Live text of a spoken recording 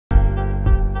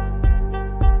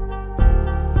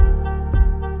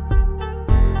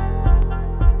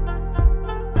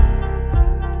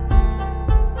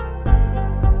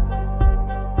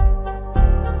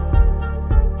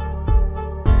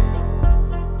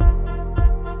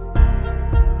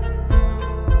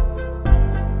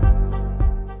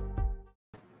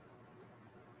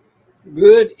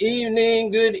Good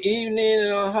evening,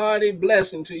 and a hearty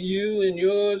blessing to you and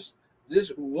yours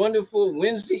this wonderful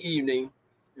Wednesday evening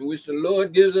in which the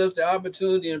Lord gives us the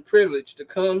opportunity and privilege to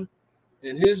come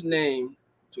in His name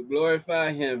to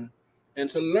glorify Him and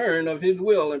to learn of His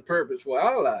will and purpose for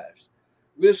our lives.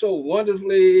 We're so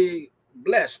wonderfully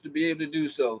blessed to be able to do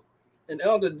so. And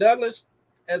Elder Douglas,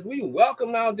 as we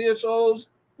welcome our dear souls,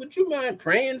 would you mind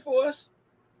praying for us?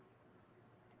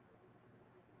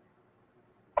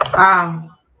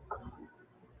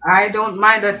 I don't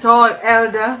mind at all,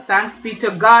 Elder. Thanks be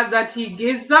to God that He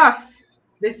gives us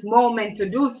this moment to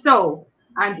do so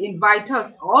and invite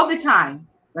us all the time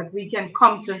that we can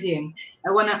come to Him.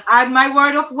 I want to add my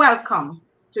word of welcome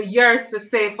to yours to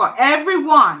say for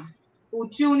everyone who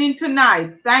tune in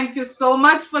tonight. Thank you so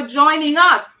much for joining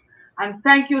us. And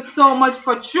thank you so much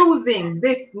for choosing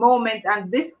this moment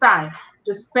and this time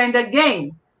to spend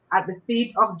again at the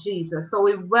feet of Jesus. So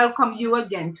we welcome you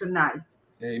again tonight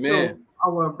Amen. to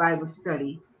our Bible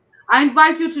study. I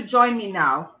invite you to join me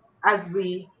now as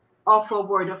we offer a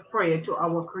word of prayer to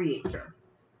our Creator.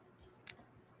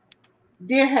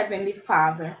 Dear Heavenly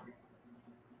Father,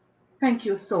 thank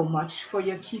you so much for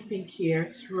your keeping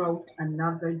care throughout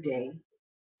another day.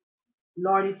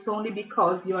 Lord, it's only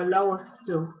because you allow us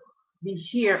to be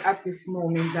here at this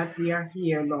moment that we are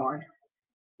here, Lord.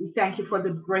 We thank you for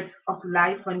the breath of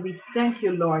life, and we thank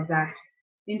you, Lord, that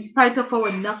in spite of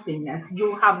our nothingness,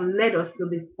 you have led us to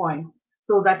this point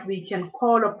so that we can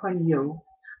call upon you.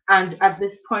 And at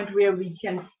this point where we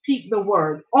can speak the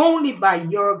word only by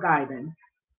your guidance.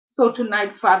 So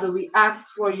tonight, Father, we ask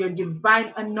for your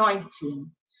divine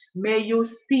anointing. May you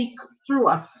speak through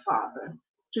us, Father,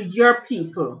 to your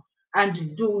people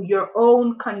and do your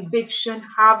own conviction,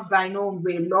 have thine own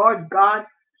way, Lord God.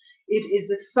 It is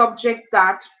a subject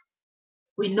that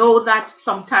we know that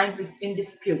sometimes it's in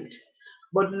dispute.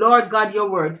 But Lord God, your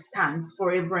word stands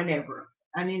forever and ever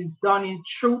and is done in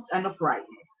truth and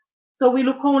uprightness. So we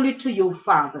look only to you,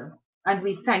 Father, and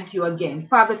we thank you again.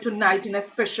 Father, tonight in a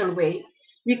special way,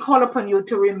 we call upon you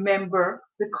to remember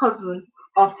the cousin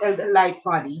of Elder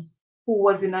Lightbody who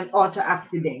was in an auto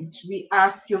accident. We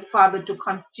ask you, Father, to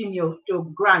continue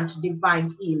to grant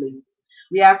divine healing.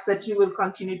 We ask that you will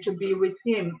continue to be with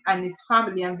him and his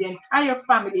family and the entire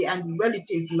family and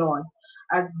relatives, Lord,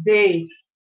 as they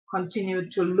continue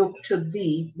to look to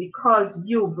thee because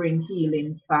you bring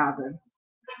healing, Father.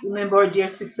 Remember our dear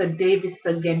sister Davis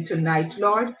again tonight,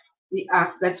 Lord. We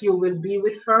ask that you will be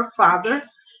with her, Father,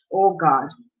 oh God.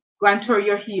 Grant her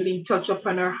your healing touch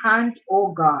upon her hand,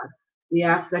 oh God. We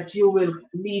ask that you will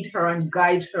lead her and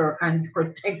guide her and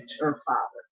protect her,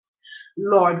 Father.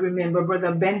 Lord, remember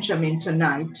Brother Benjamin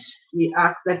tonight. We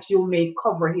ask that you may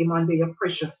cover him under your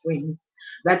precious wings,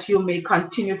 that you may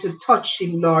continue to touch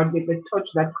him, Lord, with the touch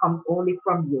that comes only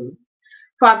from you.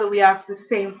 Father, we ask the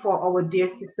same for our dear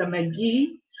sister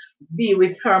McGee. Be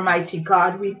with her, mighty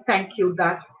God. We thank you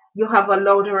that you have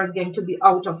allowed her again to be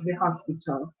out of the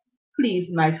hospital.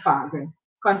 Please, my Father,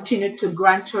 continue to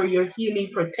grant her your healing,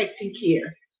 protecting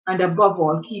care, and above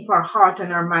all, keep our heart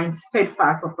and our mind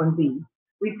steadfast upon thee.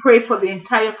 We pray for the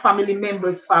entire family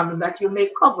members, Father, that you may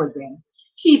cover them.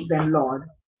 Keep them, Lord.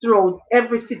 Throughout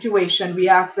every situation, we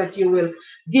ask that you will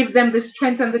give them the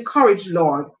strength and the courage,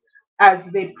 Lord, as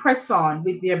they press on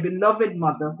with their beloved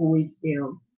mother who is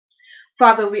ill.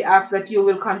 Father, we ask that you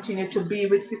will continue to be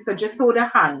with Sister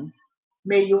Jesoda Hands.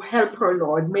 May you help her,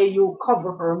 Lord. May you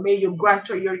cover her. May you grant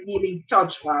her your healing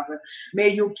touch, Father. May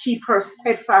you keep her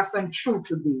steadfast and true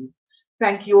to thee.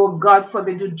 Thank you, O God, for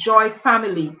the DuJoy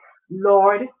family.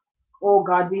 Lord, oh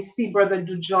God, we see Brother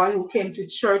DuJoy who came to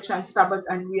church on Sabbath,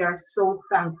 and we are so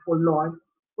thankful, Lord,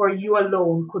 for you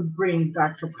alone could bring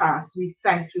that to pass. We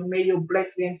thank you. May you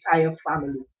bless the entire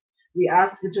family. We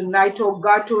ask you tonight, oh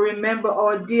God, to remember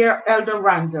our dear Elder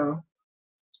Randall,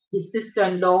 his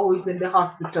sister-in-law who is in the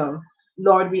hospital.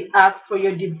 Lord, we ask for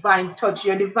your divine touch,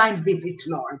 your divine visit,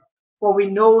 Lord. For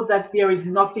we know that there is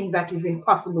nothing that is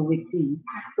impossible with thee.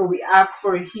 So we ask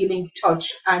for a healing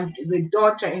touch. And the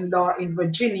daughter-in-law in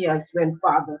Virginia as well,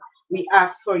 Father, we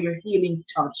ask for your healing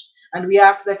touch. And we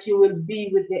ask that you will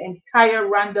be with the entire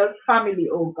Randall family,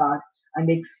 oh God, and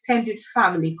the extended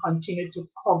family. Continue to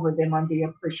cover them under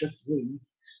your precious wings.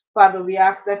 Father, we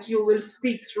ask that you will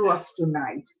speak through us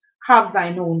tonight. Have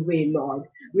thine own way, Lord.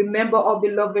 Remember our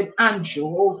beloved Andrew.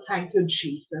 Oh, thank you,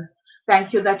 Jesus.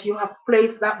 Thank you that you have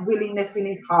placed that willingness in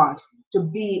his heart to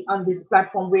be on this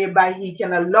platform whereby he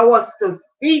can allow us to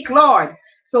speak, Lord,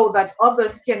 so that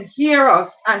others can hear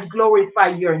us and glorify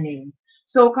your name.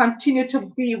 So continue to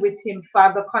be with him,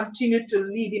 Father. Continue to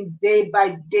lead him day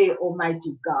by day,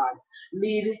 Almighty God.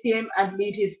 Lead him and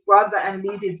lead his brother and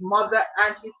lead his mother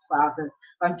and his father.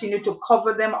 Continue to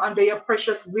cover them under your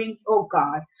precious wings, oh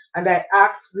God. And I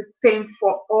ask the same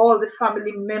for all the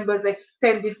family members,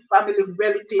 extended family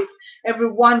relatives,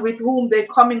 everyone with whom they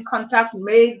come in contact.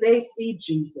 May they see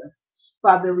Jesus.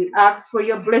 Father, we ask for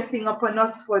your blessing upon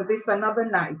us for this another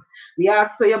night. We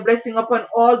ask for your blessing upon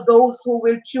all those who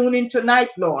will tune in tonight,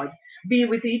 Lord. Be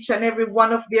with each and every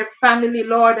one of their family,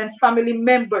 Lord, and family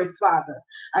members, Father.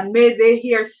 And may they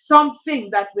hear something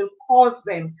that will cause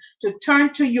them to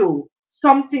turn to you,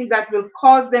 something that will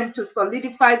cause them to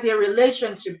solidify their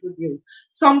relationship with you,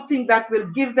 something that will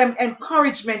give them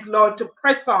encouragement, Lord, to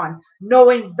press on,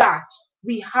 knowing that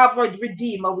we have a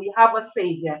Redeemer, we have a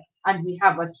Savior, and we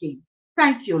have a King.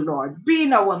 Thank you, Lord. Be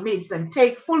in our midst and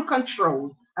take full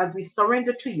control as we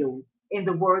surrender to you. In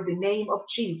the worthy name of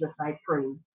Jesus, I pray.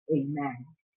 Amen.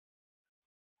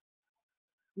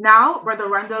 Now, Brother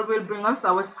Randall will bring us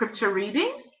our scripture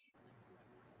reading.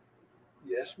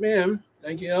 Yes, ma'am.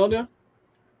 Thank you, Elder.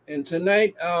 And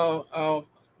tonight, our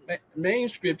main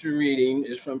scripture reading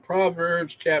is from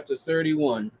Proverbs chapter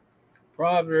 31.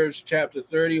 Proverbs chapter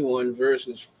 31,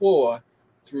 verses 4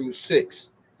 through 6.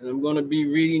 And I'm going to be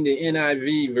reading the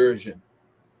NIV version.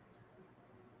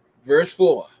 Verse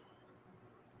 4.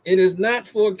 It is not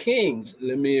for kings,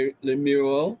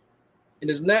 Lemuel. It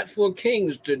is not for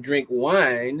kings to drink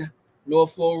wine, nor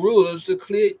for rulers to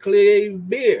crave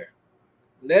beer,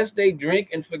 lest they drink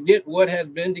and forget what has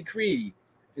been decreed,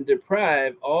 and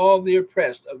deprive all the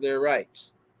oppressed of their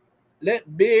rights.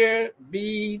 Let beer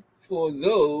be for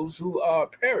those who are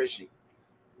perishing,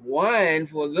 wine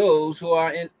for those who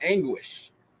are in anguish.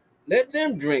 Let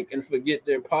them drink and forget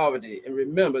their poverty and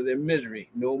remember their misery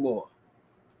no more.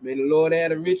 May the Lord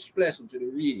add a rich blessing to the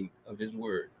reading of his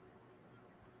word.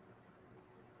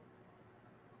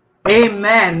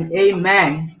 Amen.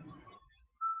 Amen.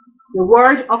 The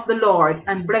word of the Lord,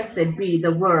 and blessed be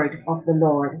the word of the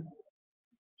Lord.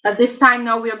 At this time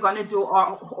now we are going to do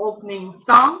our opening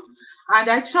song. And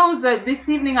I chose this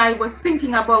evening, I was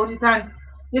thinking about it, and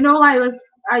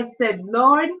I said,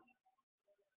 Lord,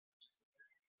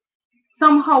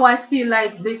 somehow I feel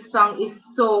like this song is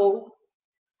so,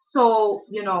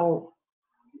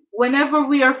 whenever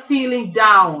we are feeling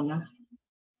down,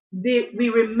 we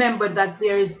remember that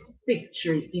there is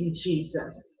victory in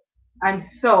Jesus. And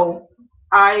so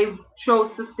I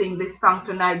chose to sing this song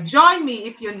tonight. Join me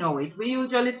if you know it. We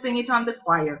usually sing it on the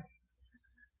choir.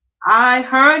 I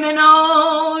heard an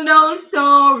old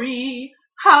story,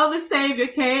 how the Savior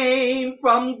came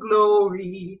from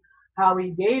glory, how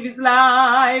he gave his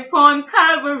life on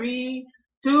Calvary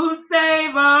to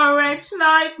save a wretch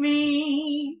like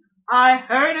me. I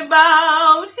heard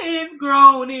about his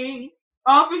groaning,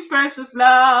 of his precious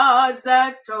blood's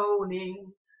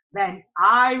atoning. Then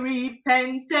I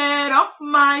repented of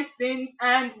my sin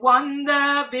and won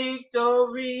the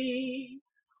victory.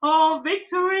 Oh,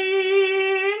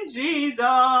 victory in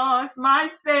Jesus, my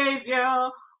Savior,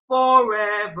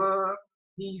 forever.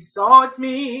 He sought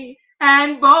me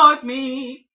and bought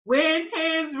me with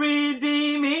his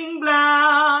redeeming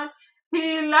blood.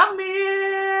 He loved me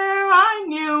ere I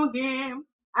knew him,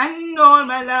 and all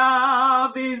my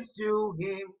love is to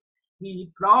him.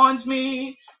 He plunged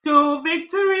me to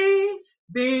victory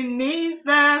beneath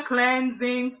the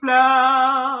cleansing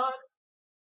flood.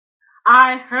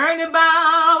 I heard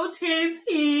about his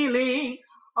healing,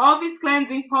 of his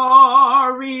cleansing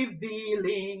power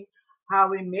revealing,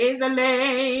 how he made the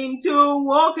lame to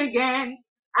walk again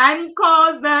and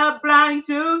caused the blind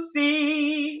to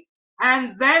see.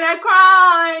 And then I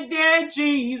cried, dear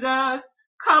Jesus,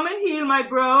 come and heal my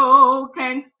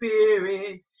broken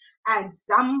spirit. And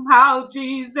somehow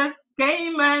Jesus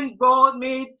came and brought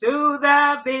me to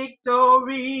the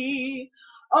victory.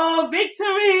 Oh,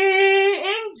 victory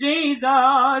in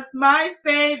Jesus, my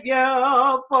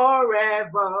Savior,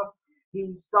 forever.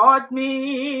 He sought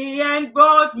me and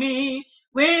bought me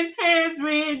with his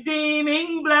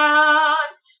redeeming blood.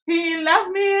 He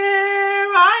loved me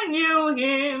ere I knew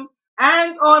him,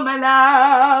 and all my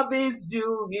love is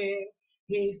due him.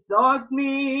 He sought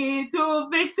me to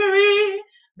victory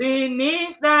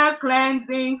beneath the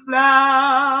cleansing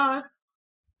flood.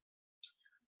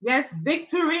 Yes,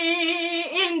 victory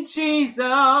in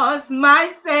Jesus,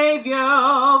 my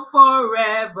Savior,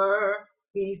 forever.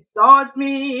 He sought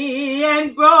me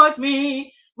and brought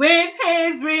me with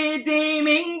his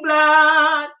redeeming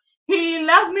blood. He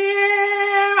loved me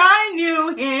ere I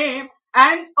knew him,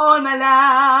 and all my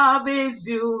love is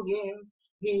due him.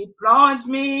 He plunged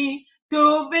me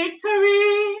to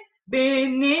victory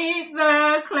beneath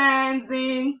the cleansing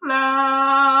cleansing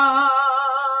flood.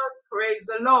 Praise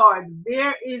the Lord.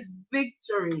 There is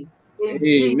victory in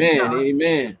Amen. Jesus.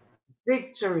 Amen.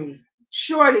 Victory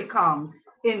surely comes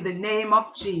in the name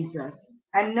of Jesus.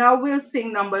 And now we'll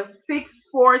sing number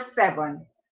 647.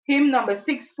 Hymn number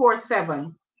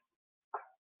 647.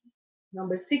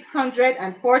 Number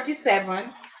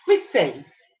 647, which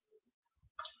says,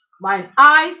 Mine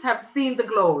eyes have seen the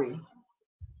glory.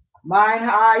 Mine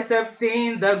eyes have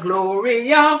seen the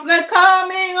glory of the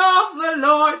coming of the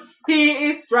Lord. He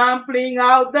is trampling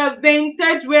out the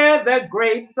vintage where the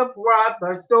grapes of wrath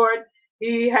are stored.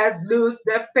 He has loosed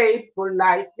the faithful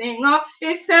lightning of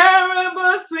his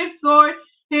terrible swift sword.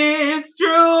 His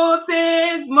truth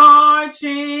is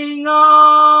marching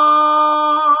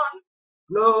on.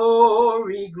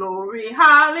 Glory, glory,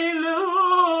 hallelujah.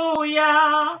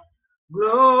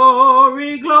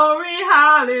 Glory, glory,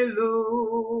 hallelujah.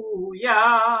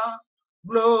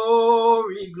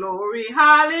 Glory, glory,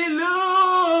 hallelujah.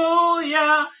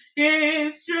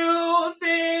 His truth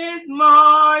is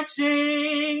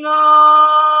marching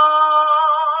on.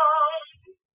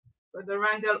 Brother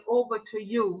Randall, over to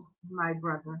you, my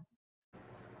brother.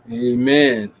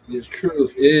 Amen. His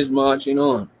truth is marching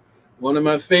on. One of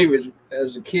my favorites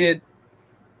as a kid,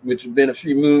 which has been a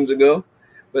few moons ago,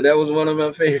 but that was one of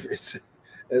my favorites.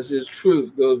 As his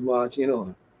truth goes marching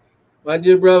on. My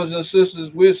dear brothers and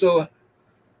sisters, we're so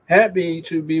happy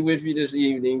to be with you this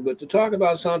evening, but to talk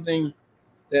about something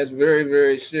that's very,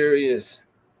 very serious.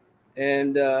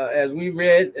 And as we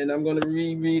read, and I'm going to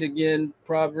reread again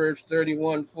Proverbs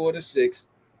 31, 4 to 6,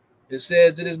 it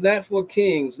says, It is not for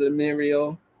kings,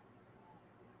 Lemuel,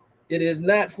 it is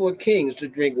not for kings to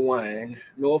drink wine,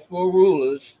 nor for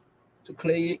rulers to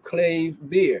crave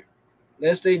beer,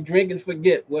 lest they drink and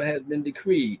forget what has been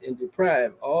decreed and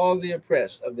deprive all the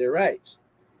oppressed of their rights.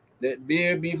 Let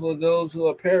beer be for those who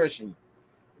are perishing,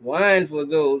 wine for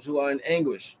those who are in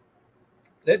anguish.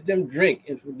 Let them drink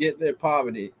and forget their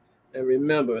poverty and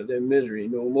remember their misery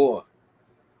no more.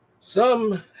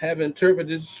 Some have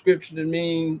interpreted scripture to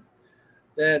mean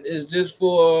that it's just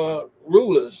for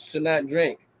rulers to not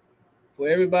drink. For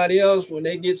everybody else, when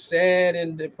they get sad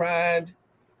and deprived,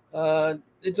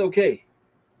 it's okay.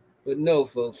 But no,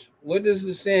 folks, what this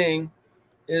is saying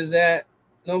is that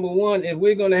number one, if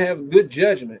we're going to have good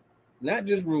judgment, not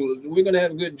just rulers, if we're going to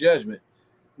have good judgment,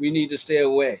 we need to stay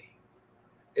away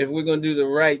if we're going to do the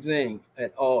right thing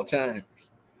at all times.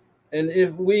 And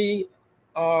if we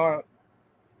are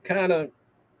kind of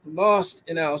lost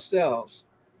in ourselves,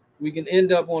 we can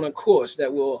end up on a course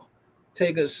that will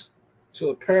take us to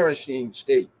a perishing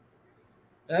state.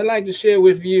 And I'd like to share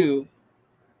with you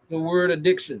the word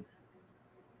addiction.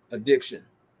 Addiction.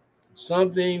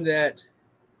 Something that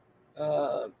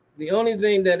the only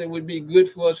thing that it would be good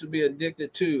for us to be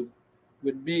addicted to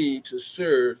would be to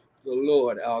serve the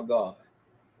Lord our God.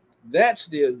 That's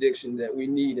the addiction that we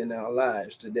need in our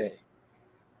lives today.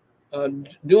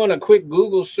 Doing a quick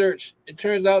Google search, it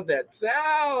turns out that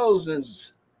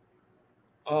thousands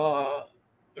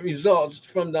results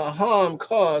from the harm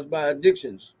caused by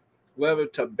addictions, whether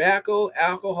tobacco,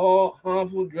 alcohol,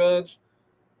 harmful drugs,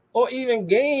 or even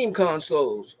game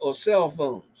consoles or cell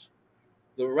phones.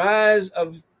 The rise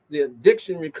of the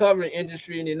addiction recovery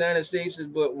industry in the United States is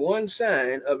but one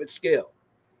sign of its scale.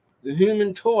 The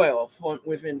human toil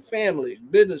within families,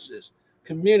 businesses,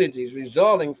 communities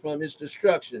resulting from its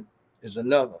destruction is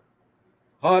another.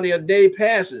 Hardly a day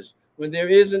passes when there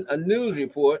isn't a news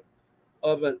report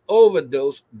of an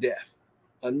overdose death,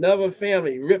 another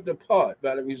family ripped apart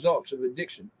by the results of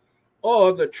addiction,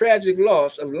 or the tragic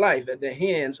loss of life at the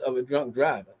hands of a drunk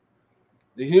driver.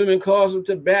 The human cause of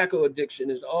tobacco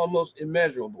addiction is almost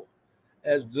immeasurable,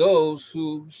 as those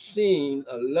who've seen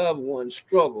a loved one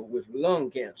struggle with lung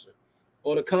cancer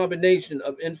or the combination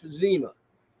of emphysema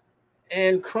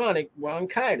and chronic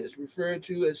bronchitis, referred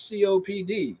to as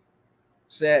COPD,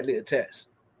 sadly attest.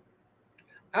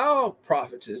 Our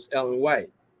prophetess, Ellen White,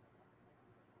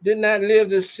 did not live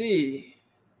to see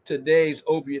today's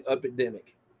opiate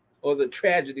epidemic or the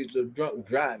tragedies of drunk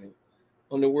driving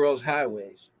on the world's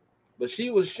highways. But she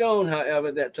was shown,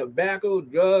 however, that tobacco,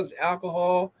 drugs,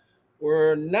 alcohol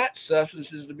were not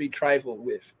substances to be trifled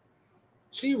with.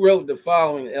 She wrote the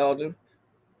following, Elder.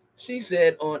 She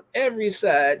said, On every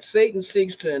side, Satan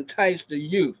seeks to entice the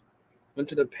youth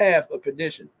into the path of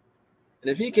perdition. And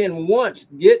if he can once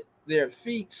get their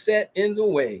feet set in the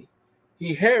way,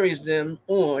 he hurries them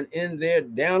on in their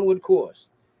downward course,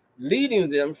 leading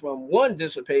them from one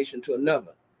dissipation to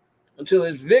another, until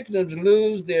his victims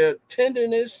lose their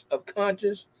tenderness of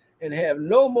conscience and have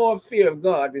no more fear of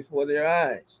God before their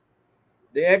eyes.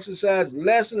 They exercise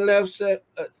less and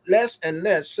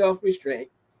less self-restraint,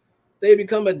 They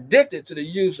become addicted to the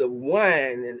use of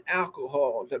wine and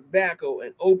alcohol, tobacco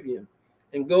and opium,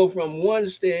 and go from one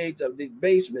stage of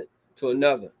debasement to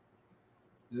another.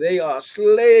 They are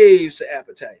slaves to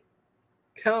appetite.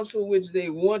 Counsel which they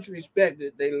once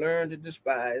respected, they learn to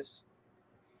despise.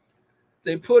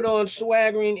 They put on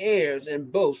swaggering airs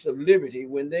and boast of liberty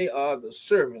when they are the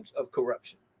servants of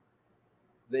corruption.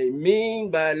 They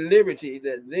mean by liberty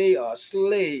that they are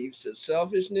slaves to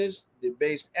selfishness,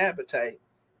 debased appetite,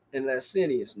 and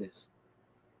lasciviousness.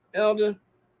 Elder,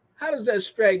 how does that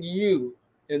strike you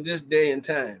in this day and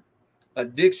time?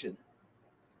 Addiction,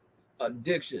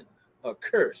 addiction, a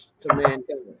curse to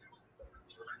mankind.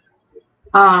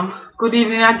 Good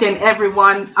evening again,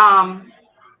 everyone.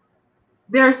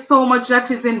 There's so much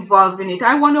that is involved in it.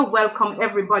 I want to welcome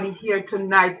everybody here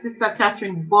tonight. Sister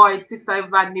Catherine Boyd, Sister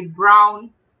Evadne Brown,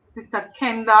 Sister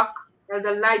Kendall,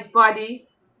 Elder Lightbody,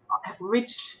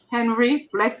 Rich Henry,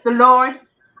 bless the Lord,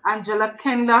 Angela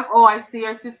Kendall. Oh, I see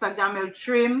her Sister Gamel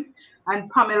Trim and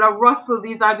Pamela Russell.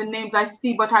 These are the names I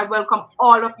see, but I welcome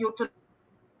all of you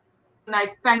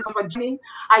tonight. Thanks for joining.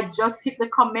 I just hit the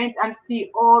comment and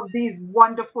see all these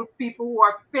wonderful people who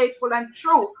are faithful and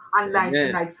true online Amen.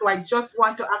 tonight. So I just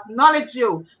want to acknowledge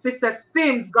you. Sister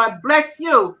Sims, God bless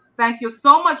you. Thank you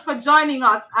so much for joining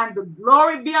us, and the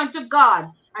glory be unto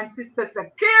God. And Sister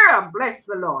Sakira, bless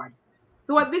the Lord.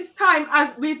 So at this time,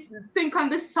 as we think on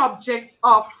the subject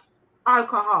of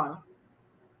alcohol,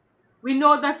 we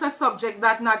know that's a subject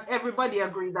that not everybody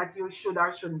agree that you should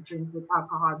or shouldn't drink with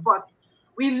alcohol, but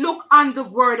we look on the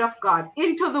Word of God,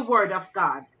 into the Word of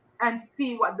God, and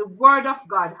see what the Word of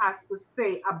God has to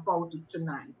say about it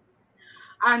tonight.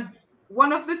 And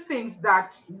one of the things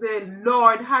that the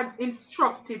Lord had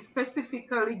instructed,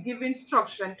 specifically give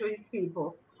instruction to his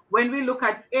people, when we look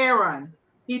at Aaron,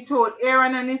 he told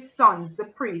Aaron and his sons, the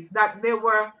priests, that they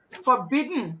were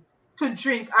forbidden to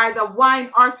drink either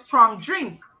wine or strong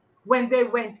drink when they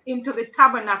went into the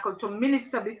tabernacle to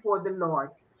minister before the Lord.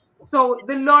 So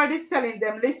the Lord is telling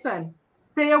them, listen,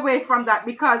 stay away from that,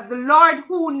 because the Lord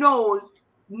who knows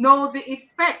know the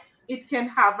effects it can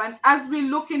have. And as we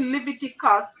look in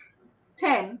Leviticus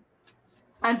 10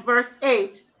 and verse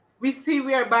 8, we see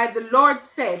whereby the Lord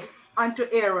said unto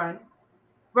Aaron,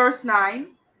 verse 9,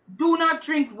 do not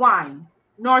drink wine,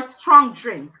 nor strong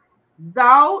drink,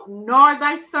 thou nor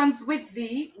thy sons with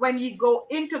thee, when ye go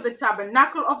into the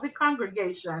tabernacle of the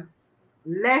congregation,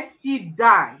 lest ye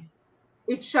die.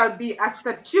 It shall be a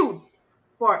statute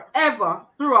forever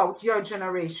throughout your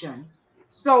generation.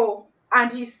 So,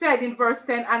 and he said in verse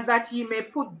 10, and that ye may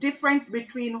put difference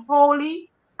between holy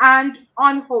and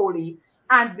unholy,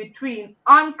 and between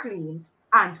unclean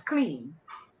and clean.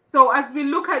 So as we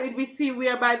look at it, we see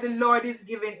whereby the Lord is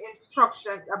giving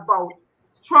instructions about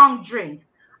strong drink.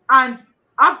 And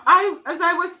as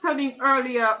I was studying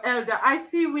earlier, Elder, I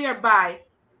see whereby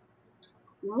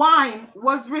wine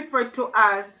was referred to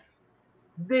as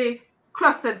the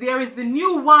cluster. There is a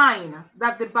new wine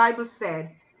that the Bible said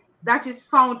that is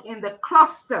found in the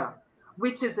cluster,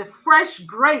 which is a fresh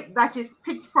grape that is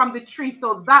picked from the tree.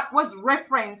 So that was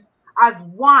referenced as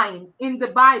wine in the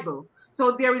Bible.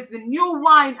 So there is a new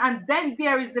wine, and then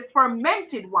there is the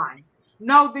fermented wine.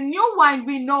 Now, the new wine,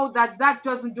 we know that that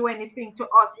doesn't do anything to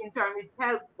us in terms it's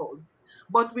helpful.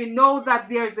 But we know that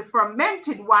there is a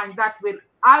fermented wine that will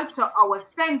alter our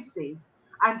senses.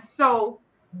 And so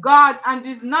God, and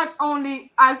is not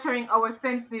only altering our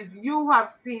senses, you have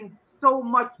seen so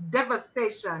much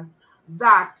devastation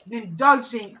that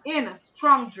indulging in a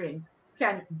strong drink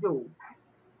can do.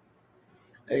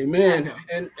 Amen.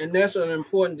 Elder. And that's an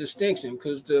important distinction,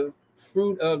 because the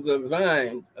fruit of the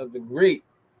vine, of the grape,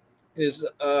 is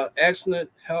excellent,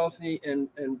 healthy, and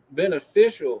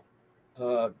beneficial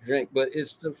drink, but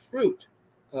it's the fruit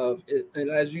of it, and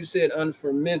as you said,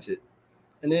 unfermented.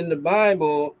 And in the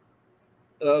Bible,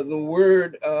 the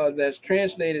word that's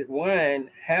translated wine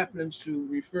happens to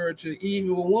refer to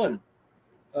evil one.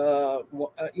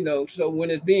 So when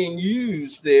it's being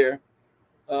used there,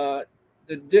 uh,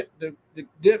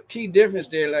 the key difference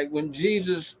there, like when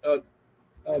Jesus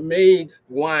made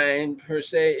wine per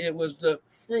se, it was the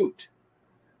fruit,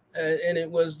 and it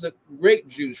was the grape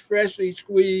juice, freshly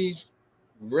squeezed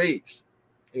grapes.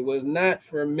 It was not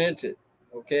fermented,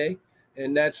 okay?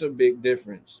 And that's a big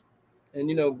difference.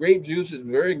 And grape juice is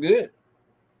very good,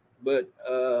 but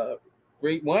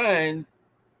grape wine,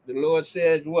 the Lord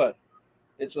says what?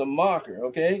 It's a marker,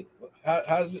 okay?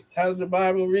 How's the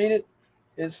Bible read it?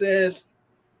 It says,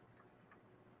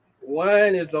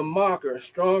 wine is a marker,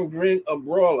 strong drink a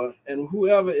brawler, and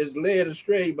whoever is led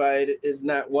astray by it is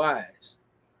not wise.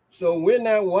 So we're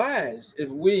not wise if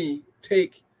we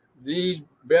take these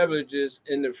beverages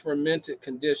in the fermented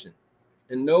condition.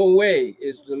 In no way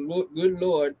is the good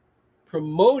Lord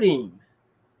promoting,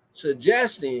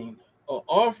 suggesting, or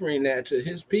offering that to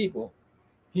his people.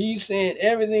 He's saying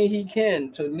everything he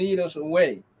can to lead us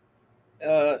away,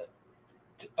 uh,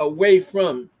 away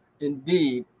from,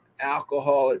 indeed,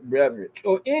 alcoholic beverage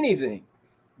or anything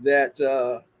that.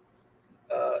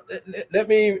 Let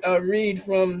me read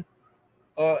from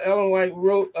Ellen White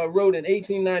wrote in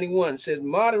 1891. Says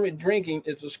moderate drinking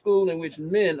is the school in which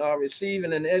men are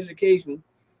receiving an education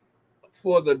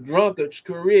for the drunkard's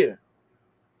career.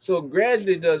 So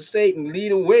gradually does Satan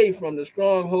lead away from the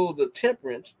strongholds of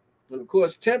temperance. And of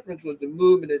course, temperance was the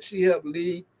movement that she helped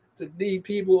lead to lead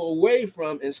people away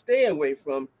from and stay away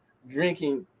from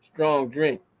drinking strong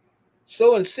drink.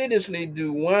 So insidiously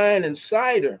do wine and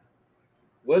cider,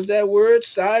 what's that word?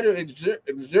 Cider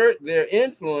exert their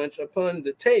influence upon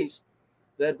the taste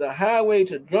that the highway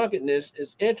to drunkenness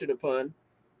is entered upon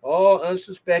all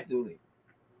unsuspectingly.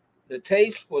 The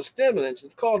taste for stimulants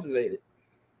is cultivated.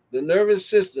 The nervous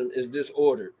system is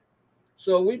disordered.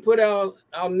 So we put our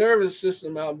nervous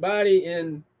system, our body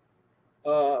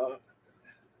uh,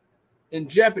 in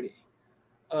jeopardy,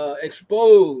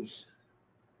 exposed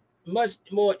much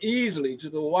more easily to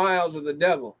the wiles of the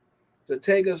devil to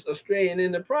take us astray, and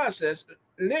in the process,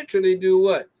 literally do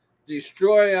what?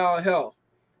 Destroy our health,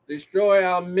 destroy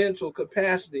our mental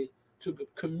capacity to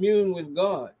commune with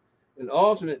God, and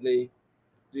ultimately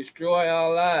destroy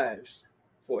our lives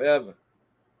forever.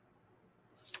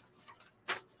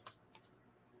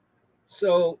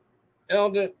 So,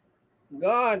 Elder,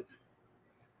 God,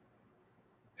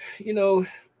 you know,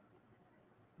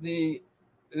 the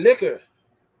liquor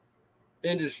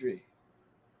industry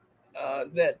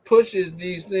that pushes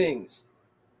these things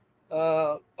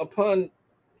upon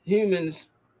humans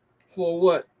for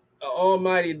what? The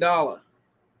almighty dollar.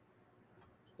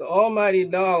 The almighty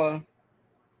dollar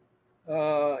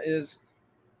is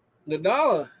the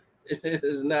dollar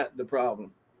is not the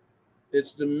problem.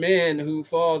 It's the man who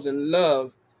falls in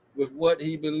love with what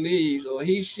he believes or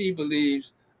she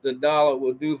believes the dollar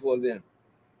will do for them.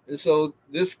 And so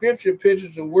this scripture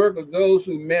pictures the work of those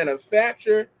who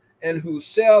manufacture and who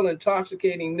sell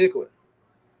intoxicating liquor.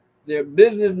 Their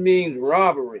business means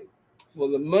robbery. For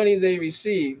the money they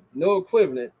receive, no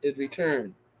equivalent is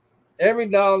returned. Every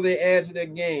dollar they add to their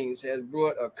gains has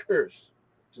brought a curse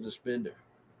to the spender.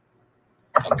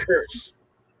 A curse.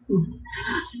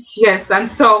 Yes, and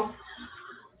so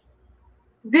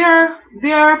there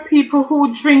are people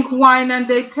who drink wine and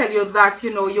they tell you that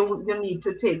you need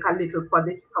to take a little for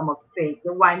the stomach's sake.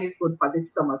 The wine is good for the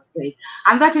stomach's sake,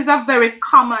 and that is a very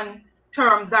common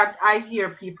term that I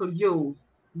hear people use.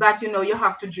 That you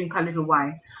have to drink a little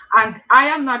wine, and I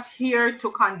am not here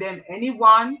to condemn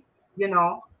anyone. You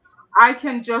know, I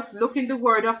can just look in the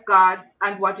Word of God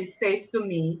and what it says to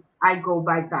me. I go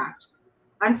by that.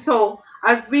 And so,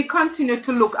 as we continue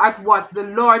to look at what the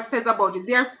Lord says about it,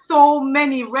 there are so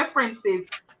many references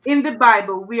in the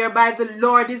Bible whereby the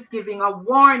Lord is giving a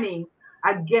warning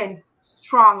against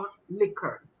strong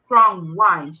liquor, strong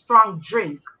wine, strong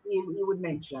drink, he would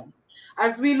mention.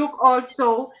 As we look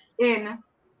also in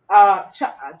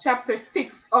chapter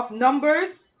 6 of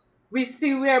Numbers, we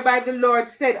see whereby the Lord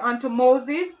said unto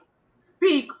Moses,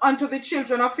 speak unto the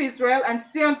children of Israel and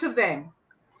say unto them,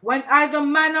 when either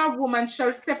man or woman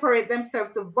shall separate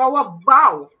themselves to vow a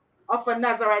vow of a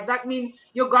Nazarite, that means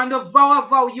you're going to vow a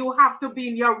vow. You have to be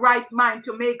in your right mind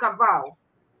to make a vow.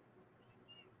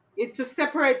 It's to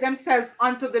separate themselves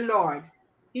unto the Lord.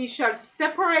 He shall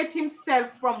separate himself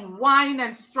from wine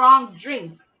and strong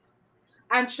drink,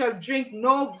 and shall drink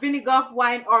no vinegar of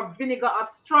wine or vinegar of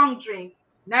strong drink,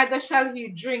 neither shall he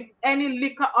drink any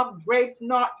liquor of grapes,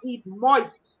 nor eat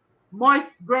moist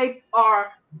grapes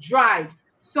or dried.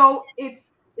 So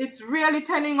it's really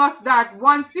telling us that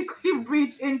once you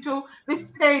reach into the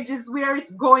stages where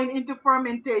it's going into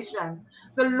fermentation,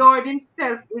 the Lord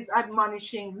himself is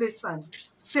admonishing, listen,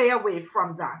 stay away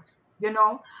from that, And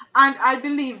I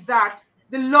believe that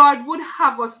the Lord would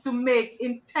have us to make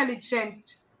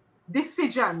intelligent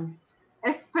decisions,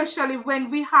 especially when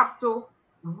we have to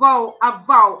vow a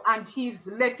vow, and he's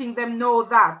letting them know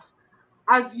that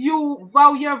as you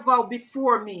vow your vow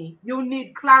before me, you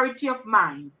need clarity of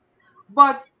mind.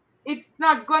 But it's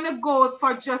not going to go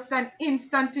for just an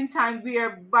instant in time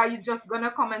whereby you're just going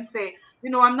to come and say,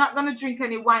 I'm not going to drink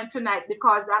any wine tonight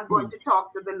because I'm going to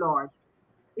talk to the Lord.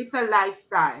 It's a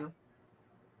lifestyle.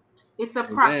 It's a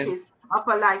Amen. practice of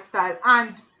a lifestyle.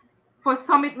 And for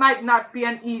some, it might not be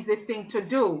an easy thing to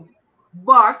do.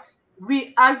 But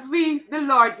the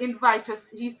Lord invite us,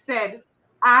 he said,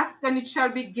 ask and it shall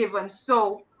be given.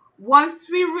 So once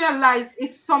we realize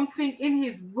it's something in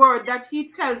his word that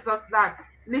he tells us that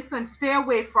listen, stay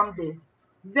away from this,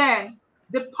 then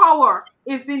the power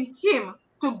is in Him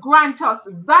to grant us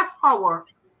that power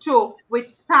to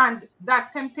withstand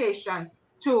that temptation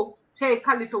to take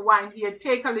a little wine here,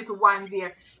 take a little wine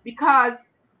there. Because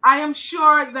I am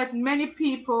sure that many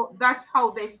people, that's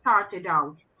how they started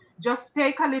out. Just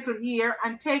take a little here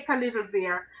and take a little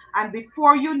there. And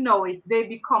before you know it, they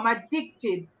become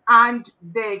addicted and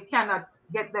they cannot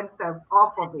get themselves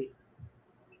off of it.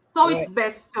 So it's Right.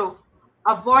 best to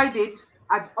avoid it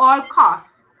at all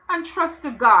costs and trust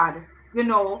to God,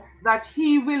 that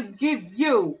He will give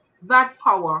you that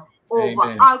power over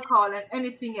Amen. alcohol and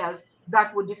anything else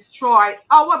that would destroy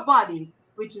our bodies,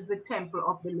 which is the temple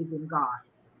of the living God.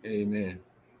 Amen.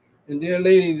 And dear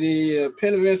lady, the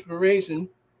pen of inspiration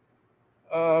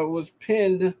was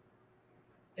penned,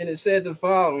 and it said the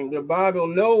following: the Bible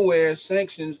nowhere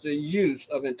sanctions the use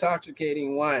of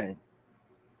intoxicating wine.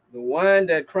 The wine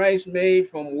that Christ made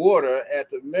from water at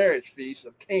the marriage feast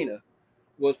of Cana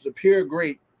was the pure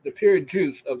grape, the pure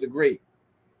juice of the grape.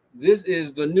 This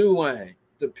is the new wine,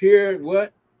 the pure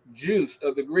what? Juice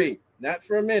of the grape, not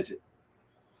fermented,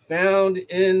 found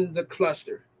in the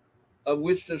cluster, of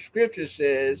which the scripture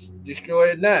says,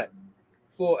 destroy it not,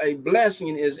 for a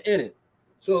blessing is in it.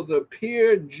 So the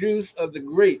pure juice of the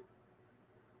grape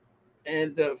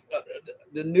and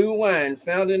the new wine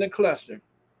found in the cluster,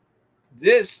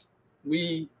 this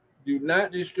we do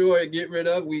not destroy or get rid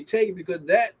of. We take it because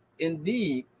that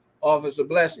indeed offers a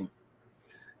blessing.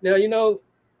 Now,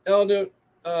 Elder,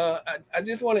 I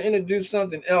just want to introduce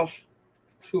something else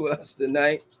to us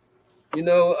tonight.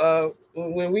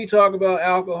 When we talk about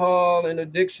alcohol and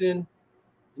addiction,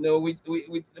 we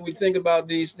think about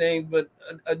these things, but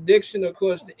addiction, of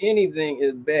course, to anything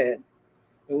is bad.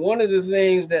 And one of the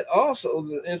things that also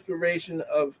the inspiration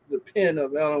of the pen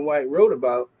of Ellen White wrote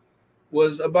about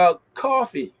was about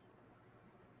coffee.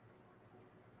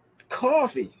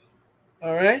 Coffee,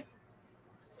 all right?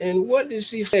 And what did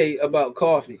she say about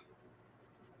coffee?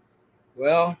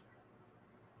 Well,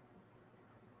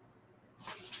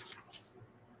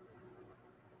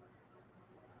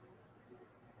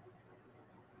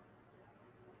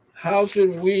 how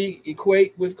should we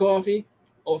equate with coffee?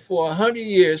 Or for 100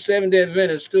 years, Seventh-day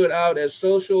Adventists stood out as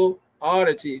social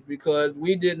oddities because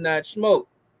we did not smoke.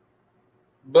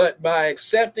 But by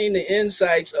accepting the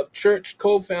insights of church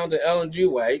co-founder Ellen G.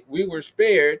 White, we were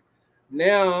spared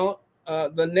the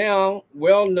now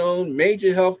well-known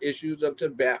major health issues of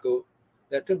tobacco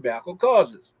that tobacco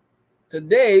causes.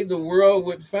 Today, the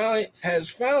world has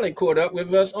finally caught up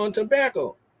with us on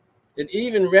tobacco. It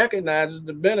even recognizes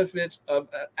the benefits of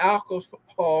an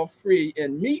alcohol-free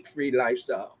and meat-free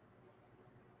lifestyle.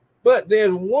 But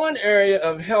there's one area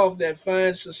of health that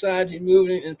finds society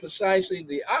moving in precisely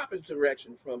the opposite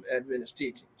direction from Adventist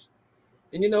teachings.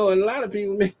 And a lot of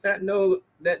people may not know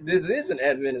that this is an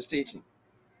Adventist teaching.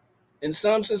 In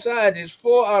some societies,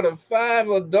 4 out of 5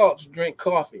 adults drink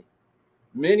coffee.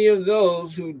 Many of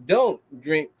those who don't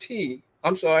drink tea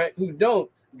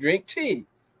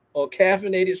or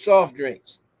caffeinated soft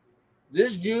drinks.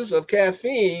 This use of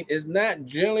caffeine is not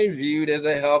generally viewed as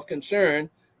a health concern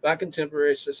by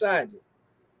contemporary society.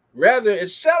 Rather,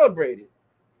 it's celebrated,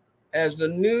 as the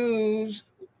news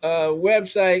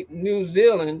website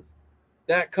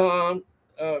newzealand.com,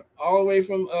 all the way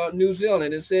from New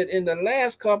Zealand, it said in the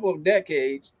last couple of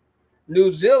decades,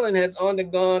 New Zealand has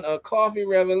undergone a coffee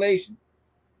revelation,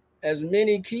 as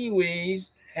many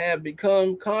Kiwis have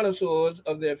become connoisseurs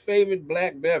of their favorite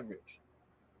black beverage.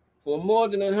 For more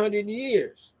than 100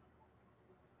 years,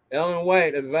 Ellen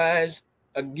White advised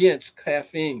against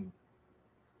caffeine.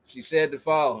 She said the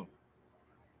following: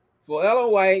 for Ellen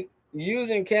White,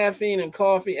 using caffeine and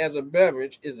coffee as a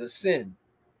beverage is a sin,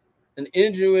 an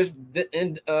injurious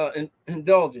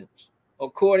indulgence,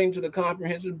 according to the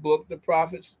comprehensive book, The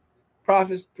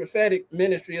Prophetic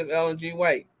Ministry of Ellen G.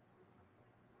 White.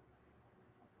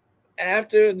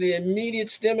 After the immediate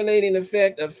stimulating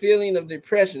effect of feeling of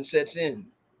depression sets in,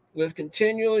 with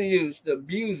continual use, the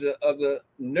abuser of the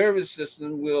nervous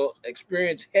system will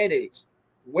experience headaches,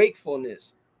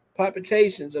 wakefulness,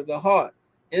 palpitations of the heart,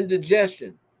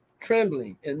 indigestion,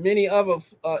 trembling, and many other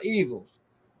evils.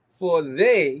 For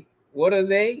what are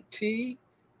they? Tea,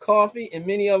 coffee, and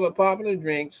many other popular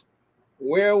drinks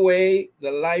wear away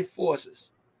the life forces.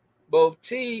 Both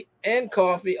tea and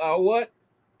coffee are what?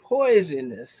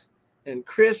 Poisonous, and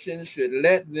Christians should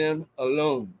let them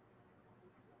alone.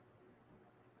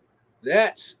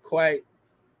 That's quite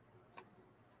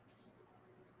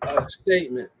a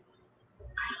statement.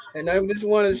 And I just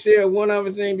want to share one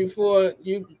other thing before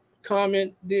you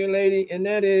comment, dear lady, and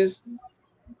that is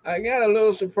I got a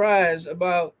little surprise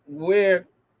about where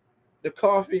the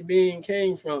coffee bean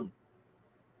came from.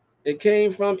 It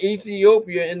came from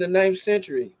Ethiopia in the 9th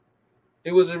century.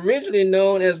 It was originally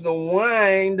known as the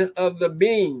wine of the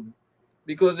bean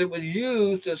because it was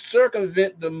used to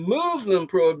circumvent the Muslim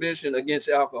prohibition against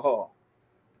alcohol.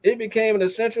 It became an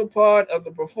essential part of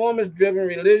the performance-driven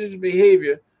religious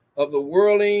behavior of the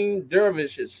whirling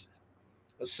dervishes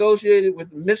associated with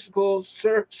the mystical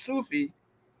Sufi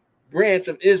branch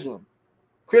of Islam.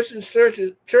 Christian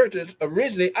churches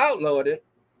originally outlawed it,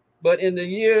 but in the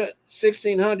year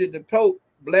 1600, the Pope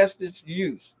blessed its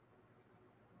use.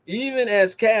 Even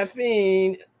as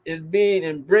caffeine is being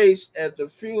embraced as the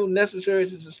fuel necessary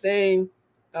to sustain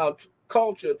our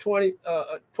culture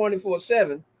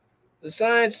 24/7, the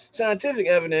scientific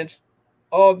evidence,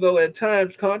 although at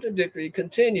times contradictory,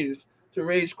 continues to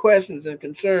raise questions and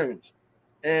concerns,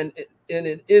 and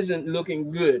it isn't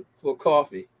looking good for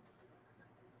coffee.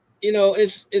 You know,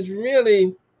 it's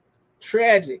really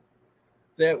tragic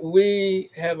that we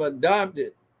have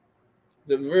adopted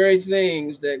the very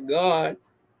things that God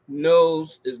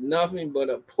knows is nothing but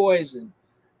a poison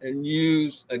and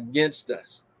used against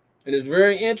us. And it's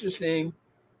very interesting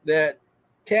that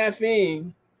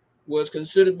caffeine was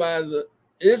considered by the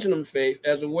Islam faith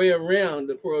as a way around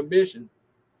the prohibition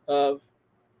of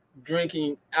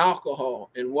drinking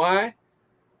alcohol. And why?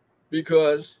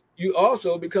 Because you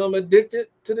also become addicted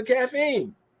to the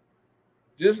caffeine,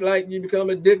 just like you become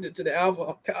addicted to the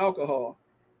alcohol.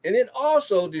 And it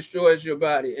also destroys your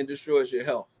body and destroys your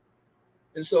health.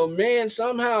 And so man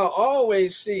somehow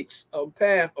always seeks a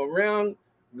path around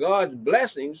God's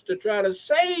blessings to try to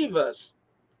save us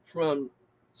from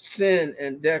sin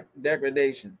and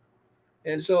degradation.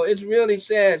 And so it's really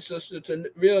sad, sister, to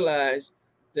realize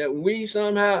that we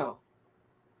somehow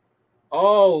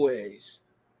always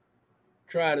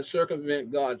try to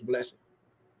circumvent God's blessing.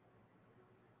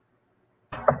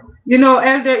 You know,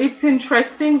 Elder, it's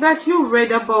interesting that you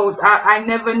read about. I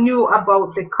never knew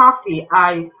about the coffee.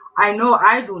 I know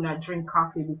I do not drink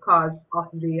coffee because of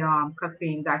the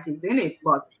caffeine that is in it,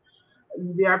 but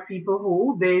there are people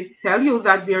who they tell you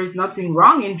that there is nothing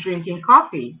wrong in drinking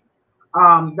coffee.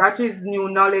 That is new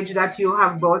knowledge that you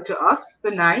have brought to us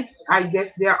tonight. I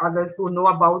guess there are others who know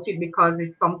about it because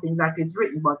it's something that is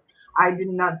written, but I did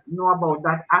not know about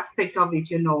that aspect of it,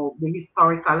 you know, the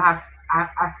historical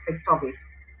aspect of it.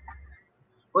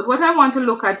 But what I want to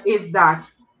look at is that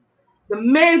the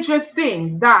major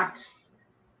thing that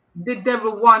the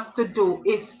devil wants to do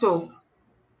is to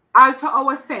alter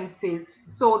our senses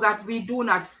so that we do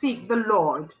not seek the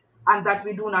Lord and that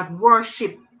we do not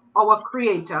worship our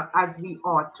Creator as we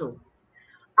ought to.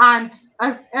 And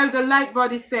as Elder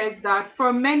Lightbody says, that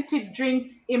fermented drinks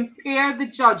impair the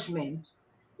judgment.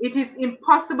 It is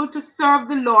impossible to serve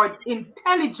the Lord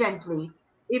intelligently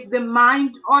if the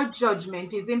mind or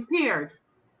judgment is impaired.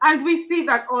 And we see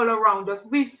that all around us.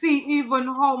 We see even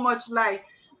how much like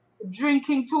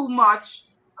drinking too much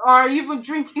or even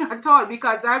drinking at all.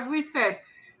 Because as we said,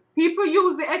 people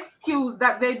use the excuse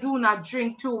that they do not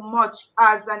drink too much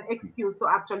as an excuse to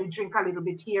actually drink a little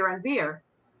bit here and there.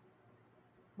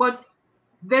 But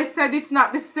they said it's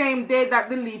not the same day that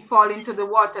the leaf fall into the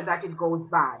water that it goes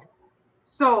bad.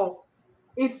 So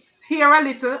it's here a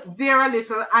little, there a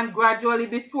little, and gradually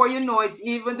before you know it,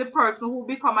 even the person who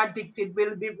become addicted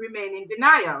will be remain in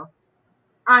denial.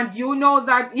 And you know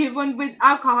that even with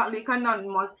Alcoholic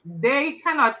Anonymous, they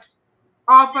cannot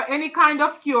offer any kind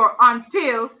of cure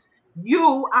until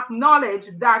you acknowledge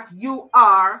that you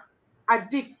are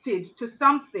addicted to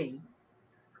something.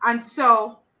 And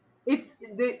so it's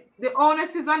the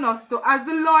onus is on us to, as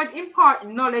the Lord impart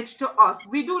knowledge to us,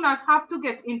 we do not have to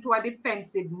get into a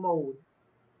defensive mode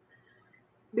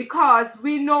because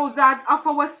we know that of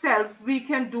ourselves we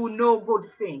can do no good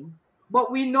thing.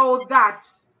 But we know that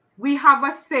we have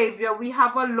a Savior, we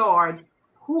have a Lord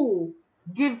who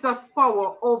gives us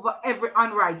power over every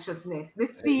unrighteousness, the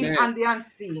seen Amen. and the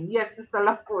unseen. Yes, it's a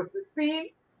lot for the seen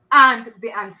and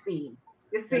the unseen.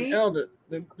 You And see? elder,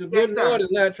 the Yes, good Lord sir.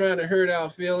 is not trying to hurt our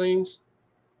feelings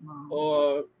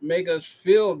or make us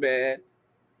feel bad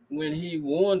when he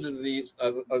warns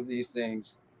of these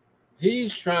things.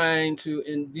 He's trying to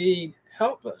indeed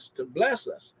help us, to bless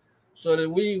us, so that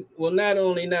we will not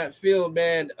only not feel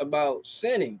bad about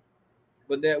sinning,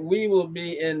 but that we will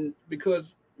be in,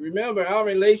 because remember, our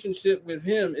relationship with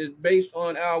him is based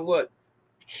on our what?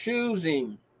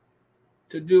 Choosing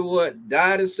to do what?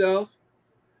 Die to self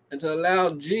and to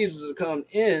allow Jesus to come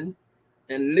in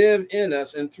and live in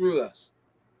us and through us.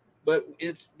 But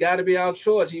it's got to be our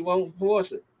choice. He won't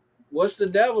force it. What's the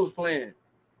devil's plan?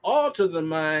 Alter the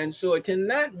mind so it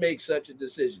cannot make such a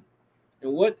decision.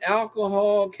 And what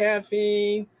alcohol,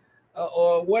 caffeine,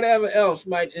 or whatever else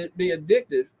might be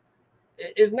addictive,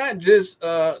 it's not just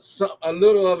a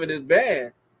little of it is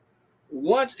bad.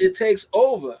 Once it takes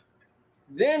over,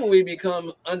 then we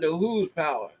become under whose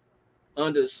power?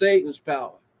 Under Satan's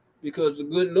power, because the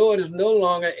good Lord is no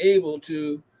longer able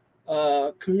to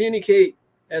communicate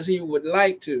as he would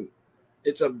like to.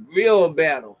 It's a real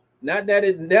battle. Not that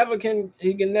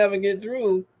he can never get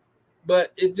through,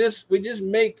 but we just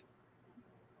make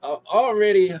an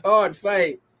already hard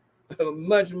fight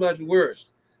much, much worse.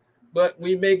 But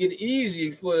we make it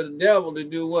easy for the devil to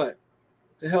do what?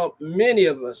 To help many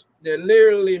of us. There are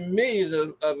literally millions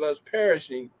of us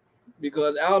perishing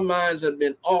because our minds have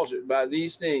been altered by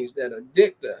these things that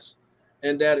addict us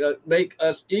and that make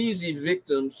us easy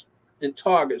victims and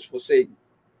targets for Satan.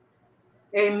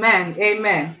 Amen.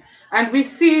 Amen. And we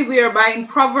see whereby in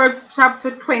Proverbs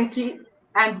chapter 20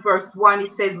 and verse 1,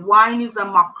 it says, wine is a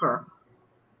mocker,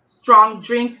 strong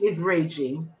drink is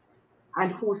raging,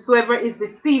 and whosoever is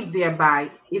deceived thereby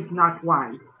is not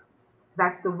wise.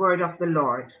 That's the word of the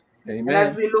Lord. And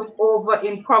as Amen. we look over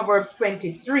in Proverbs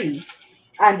 23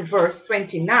 and verse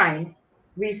 29,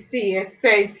 we see it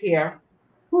says here,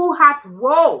 who hath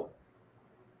woe,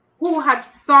 who hath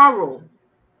sorrow,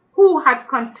 who hath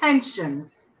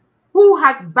contentions, who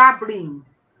hath babbling,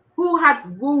 who hath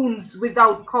wounds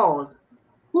without cause,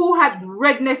 who hath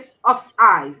redness of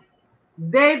eyes,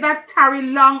 they that tarry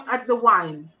long at the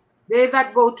wine, they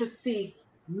that go to seek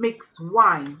mixed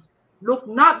wine. Look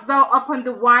not thou upon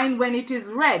the wine when it is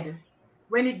red,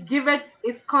 when it giveth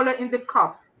its color in the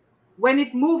cup, when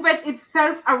it moveth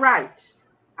itself aright.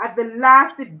 At the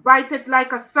last it biteth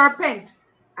like a serpent,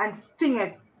 and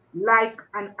stingeth like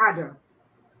an adder.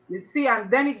 You see, and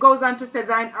then it goes on to say,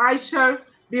 thine eyes shall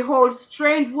behold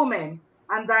strange women,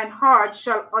 and thine heart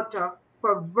shall utter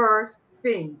perverse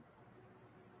things.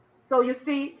 So you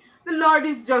see, the Lord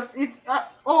is just, it's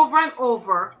over and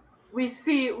over. We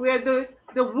see where the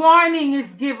warning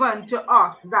is given to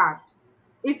us that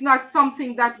it's not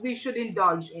something that we should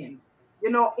indulge in.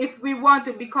 You know, if we want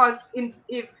to, because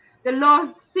if the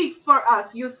Lord seeks for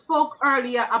us, you spoke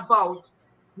earlier about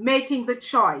making the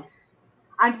choice.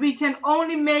 And we can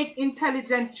only make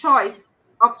intelligent choice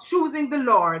of choosing the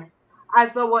Lord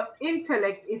as our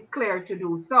intellect is clear to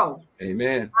do so.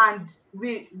 Amen. And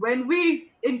when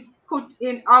we put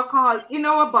in alcohol in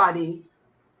our bodies,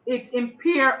 it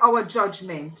impair our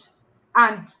judgment.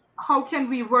 And how can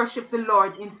we worship the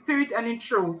Lord in spirit and in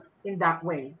truth in that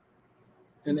way?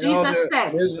 And Jesus Elder,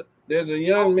 said, there's a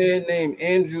young okay, man named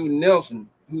Andrew Nelson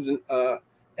who's an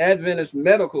Adventist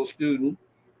medical student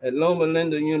at Loma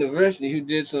Linda University who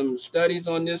did some studies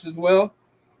on this as well.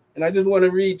 And I just want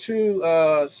to read two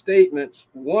statements.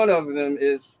 One of them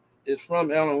is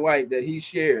from Ellen White that he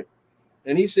shared.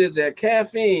 And he says that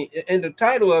caffeine, and the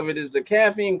title of it is The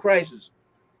Caffeine Crisis,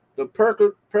 the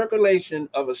percolation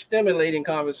of a stimulating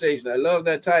conversation. I love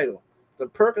that title. The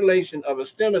percolation of a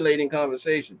stimulating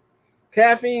conversation.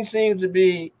 Caffeine seems to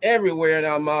be everywhere in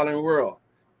our modern world.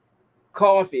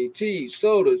 Coffee, tea,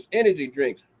 sodas, energy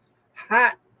drinks,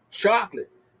 hot chocolate.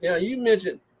 You know, he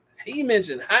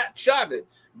mentioned hot chocolate.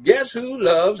 Guess who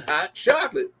loves hot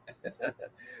chocolate?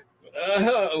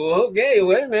 Well, okay,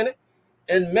 wait a minute.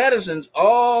 And medicines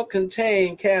all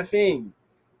contain caffeine.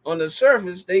 On the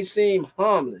surface, they seem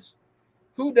harmless.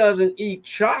 Who doesn't eat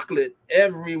chocolate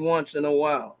every once in a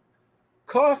while?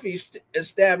 Coffee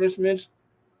establishments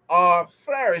are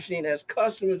flourishing as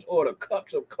customers order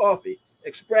cups of coffee,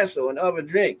 espresso, and other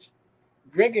drinks.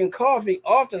 Drinking coffee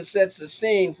often sets the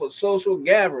scene for social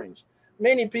gatherings.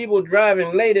 Many people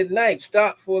driving late at night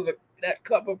stop for that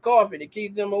cup of coffee to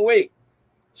keep them awake.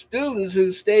 Students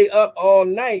who stay up all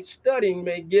night studying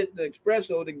may get the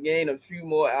espresso to gain a few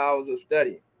more hours of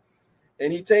study.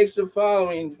 And he takes the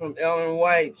following from Ellen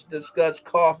White to discuss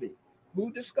coffee.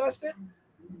 Who discussed it?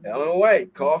 Ellen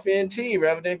White, coffee and tea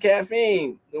rather than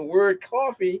caffeine. The word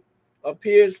coffee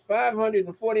appears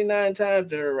 549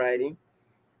 times in her writing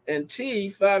and tea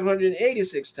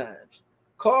 586 times.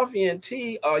 Coffee and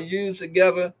tea are used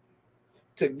together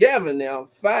now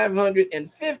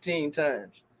 515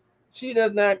 times. She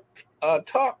does not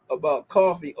talk about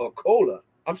coffee or cola.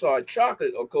 I'm sorry,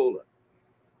 chocolate or cola.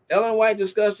 Ellen White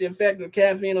discussed the effect of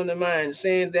caffeine on the mind,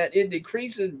 saying that it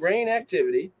decreases brain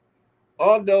activity,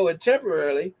 although it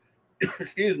temporarily,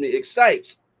 excuse me,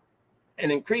 excites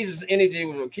and increases energy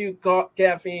with acute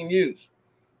caffeine use.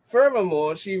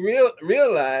 Furthermore, she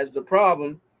realized the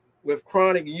problem with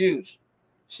chronic use.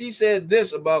 She said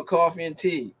this about coffee and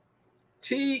tea.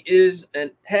 Tea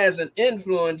has an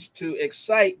influence to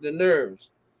excite the nerves,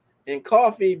 and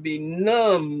coffee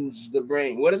benumbs the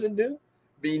brain. What does it do?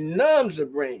 Benumbs the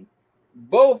brain.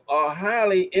 Both are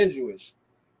highly injurious.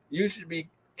 you should be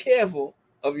careful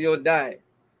of your diet.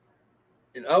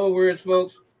 In other words,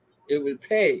 folks, it would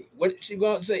pay. What she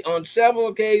going to say? On several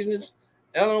occasions,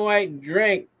 Ellen White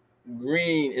drank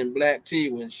green and black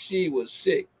tea when she was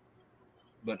sick.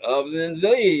 But other than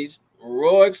these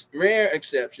rare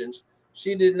exceptions,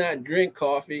 she did not drink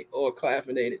coffee or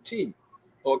caffeinated tea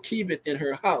or keep it in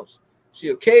her house. She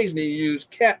occasionally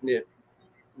used catnip,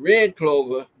 red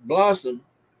clover, blossom,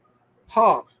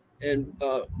 hawk, and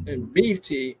beef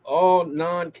tea, all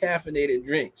non-caffeinated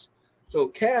drinks. So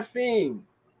caffeine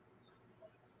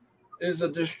is a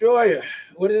destroyer.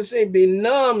 What did it say?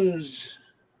 Benumbs.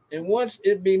 And once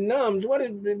it benumbs, what does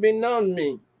it benumb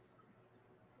mean?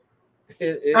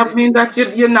 That means that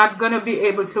you're not going to be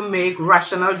able to make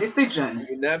rational decisions.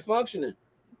 You're not functioning.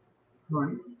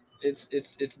 Right. It's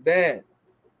bad.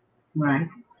 Right.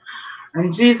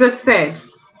 And Jesus said,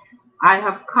 I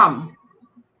have come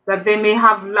that they may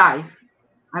have life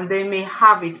and they may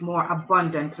have it more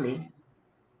abundantly.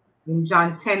 In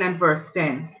John 10 and verse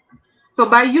 10. So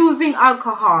by using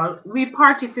alcohol, we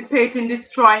participate in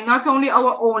destroying not only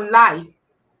our own life,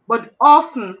 but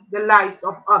often the lives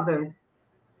of others.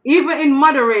 Even in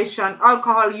moderation,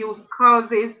 alcohol use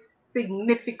causes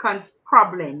significant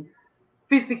problems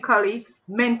physically,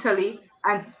 mentally,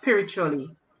 and spiritually.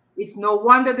 It's no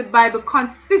wonder the Bible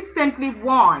consistently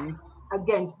warns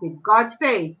against it. God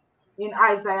says in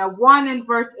Isaiah 1 and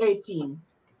verse 18,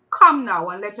 come now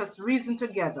and let us reason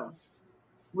together.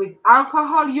 With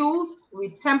alcohol use,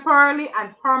 we temporarily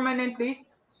and permanently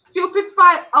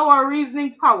stupefy our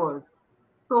reasoning powers.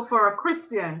 So for a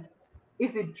Christian,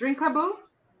 is it drinkable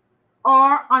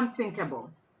or unthinkable?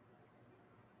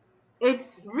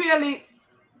 It's really,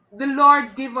 the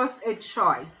Lord give us a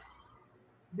choice.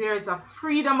 There is a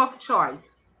freedom of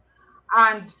choice.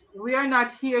 And we are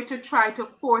not here to try to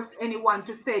force anyone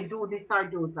to say do this or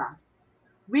do that.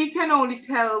 We can only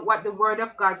tell what the Word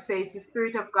of God says, the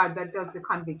Spirit of God that does the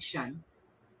conviction.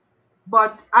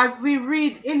 But as we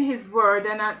read in His Word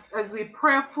and as we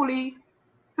prayerfully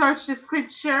search the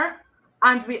Scripture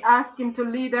and we ask Him to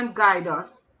lead and guide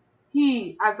us,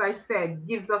 He, as I said,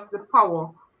 gives us the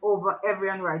power over every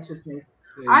unrighteousness.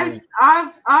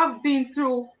 I've been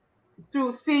through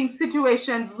seeing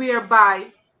situations whereby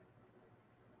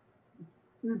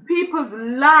people's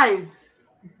lives,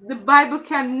 the Bible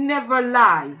can never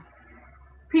lie.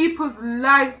 People's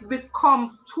lives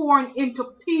become torn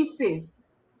into pieces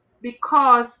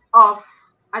because of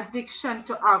addiction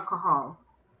to alcohol.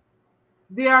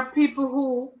 There are people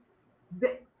who,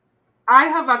 I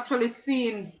have actually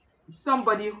seen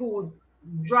somebody who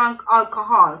drank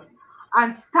alcohol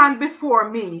and stand before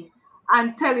me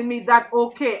and telling me that,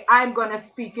 okay, I'm going to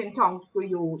speak in tongues to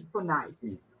you tonight.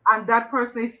 And that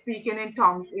person is speaking in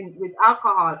tongues with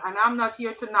alcohol. And I'm not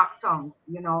here to knock tongues,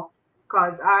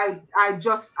 because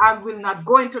I will not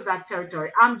go into that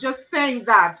territory. I'm just saying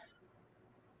that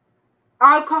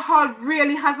alcohol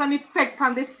really has an effect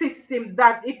on the system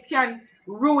that it can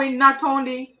ruin not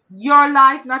only your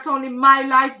life, not only my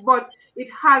life, but it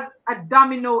has a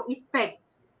domino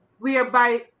effect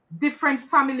whereby different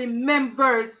family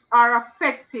members are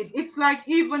affected. It's like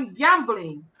even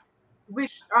gambling,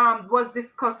 which was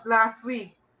discussed last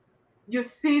week. You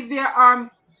see, there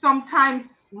are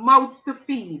sometimes mouths to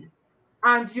feed,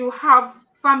 and you have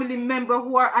family members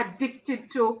who are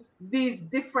addicted to these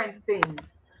different things.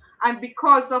 And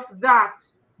because of that,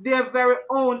 their very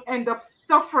own end up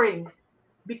suffering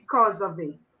because of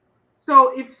it.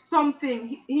 So if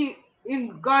something, he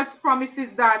in God's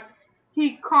promises that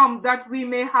He come that we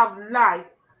may have life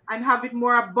and have it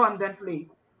more abundantly.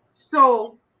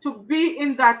 So to be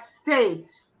in that state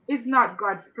is not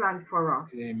God's plan for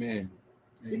us. Amen.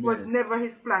 It was never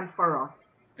His plan for us.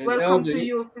 And Welcome to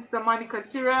you, Sister Monica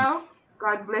Tyrrell.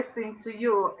 God blessing to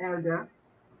you, Elder.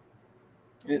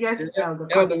 Yes, Elder.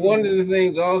 Elder, one of the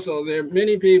things also, there are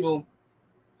many people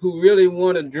who really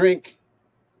want to drink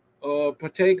or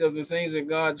partake of the things that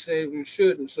God said we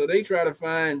shouldn't. So they try to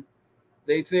find,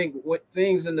 they think what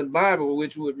things in the Bible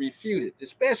which would refute it,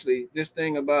 especially this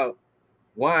thing about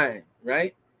wine,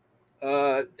 right?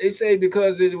 They say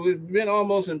because it would have been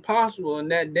almost impossible in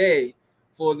that day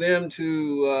for them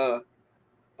to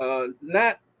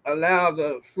not allow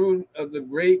the fruit of the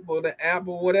grape or the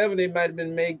apple, whatever they might have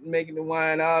been making the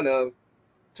wine out of,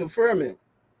 to ferment.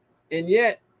 And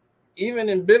yet, even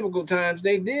in biblical times,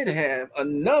 they did have a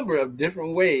number of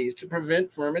different ways to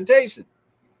prevent fermentation.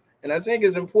 And I think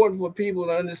it's important for people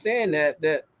to understand that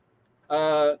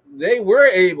they were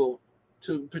able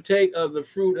to partake of the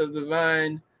fruit of the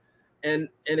vine and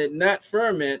it not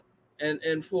ferment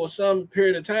and for some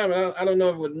period of time. I don't know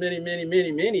if it was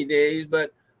many days,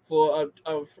 but for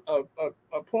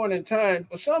a point in time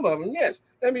for some of them. Yes,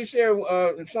 let me share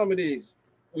some of these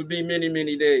would be many,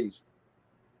 many days.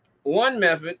 One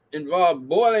method involved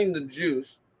boiling the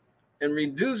juice and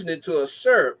reducing it to a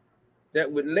syrup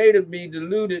that would later be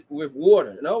diluted with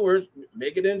water. In other words,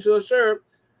 make it into a syrup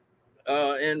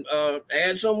and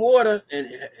add some water, and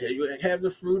you have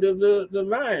the fruit of the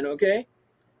vine, okay?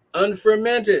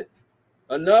 Unfermented.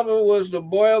 Another was to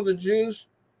boil the juice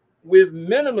with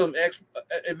minimum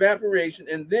evaporation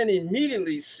and then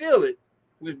immediately seal it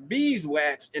with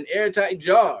beeswax in airtight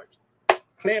jars.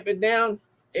 Clamp it down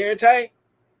airtight,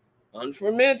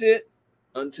 unfermented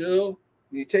until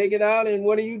you take it out, and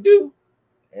what do?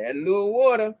 Add a little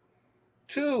water.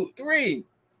 2, 3,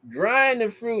 drying the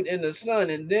fruit in the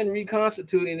sun and then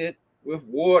reconstituting it with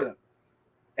water,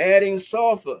 adding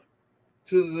sulfur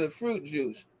to the fruit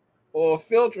juice, or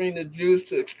filtering the juice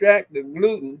to extract the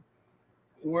gluten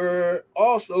were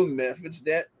also methods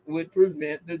that would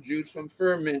prevent the juice from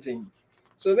fermenting.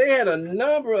 So they had a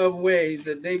number of ways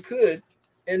that they could.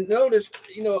 And notice,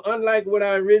 unlike what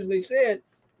I originally said,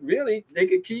 really, they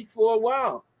could keep for a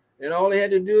while. And all they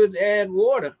had to do is add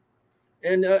water.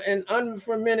 And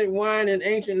unfermented wine in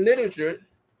ancient literature,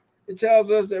 it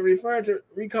tells us that referring to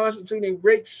reconstituting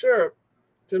grape syrup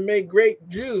to make grape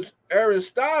juice,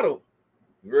 Aristotle,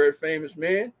 very famous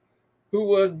man, who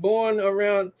was born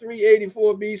around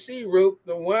 384 BC, wrote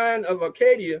the wine of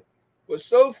Arcadia was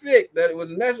so thick that it was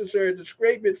necessary to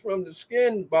scrape it from the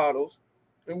skin bottles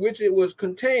in which it was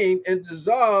contained and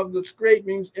dissolve the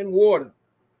scrapings in water.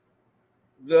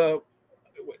 And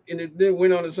it then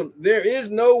went on to some. There is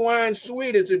no wine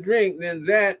sweeter to drink than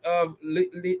that of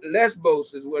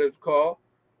Lesbos, is what it's called.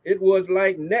 It was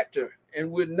like nectar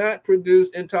and would not produce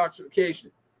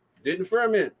intoxication. Didn't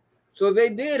ferment. So they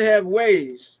did have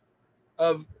ways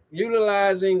of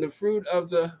utilizing the fruit of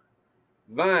the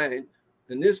vine,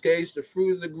 in this case, the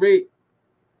fruit of the grape,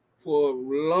 for a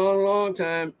long, long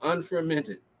time,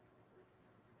 unfermented.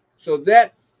 So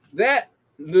that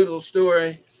little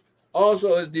story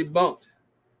also is debunked.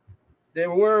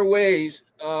 There were ways,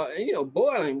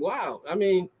 boiling. Wow. All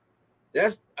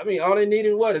they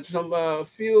needed what? Some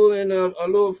fuel and a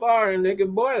little fire, and they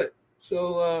could boil it.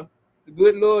 So the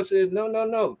good Lord says, no, no,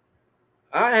 no.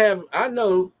 I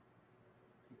know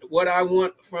what I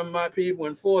want from my people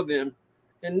and for them.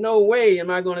 In no way am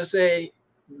I going to say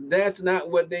that's not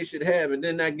what they should have, and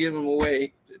then not give them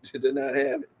away to not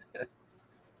have it.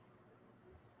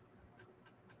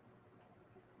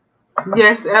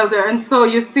 Yes, Elder. And so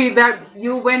you see that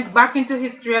you went back into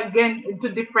history again into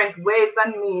different ways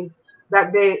and means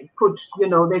that they could,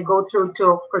 they go through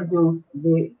to produce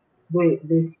the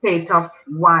state of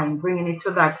wine, bringing it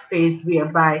to that phase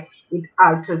whereby it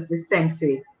alters the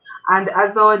senses. And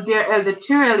as our dear Elder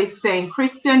Tyrrell is saying,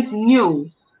 Christians knew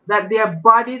that their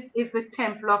bodies is the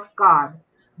temple of God.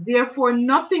 Therefore,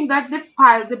 nothing that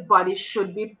defiles the body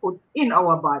should be put in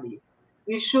our bodies.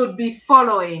 We should be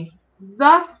following.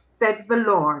 Thus said the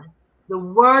Lord, the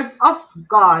words of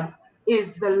God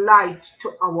is the light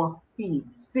to our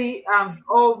feet. See,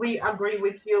 we agree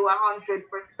with you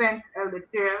 100%, Elder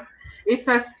Tyrrell. It's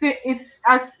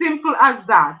as simple as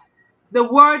that. The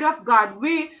word of God,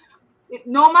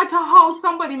 no matter how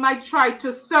somebody might try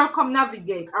to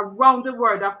circumnavigate around the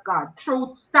word of God,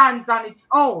 truth stands on its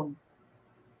own.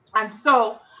 And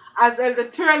so, as Elder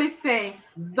Tyrrell is saying,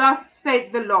 thus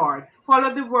said the Lord.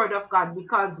 Follow the word of God,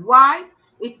 because why?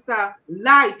 It's a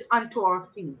light unto our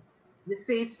feet. You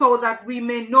see, so that we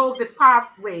may know the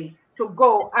pathway to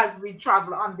go as we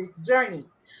travel on this journey.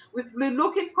 If we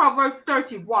look at Proverbs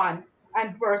 31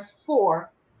 and verse 4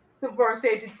 to verse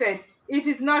 8, it said, it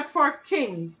is not for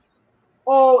kings,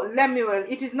 O Lemuel,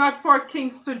 it is not for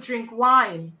kings to drink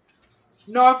wine,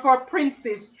 nor for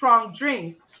princes strong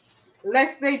drink,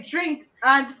 lest they drink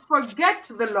and forget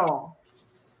the law.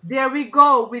 There we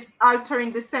go with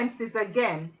altering the senses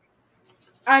again,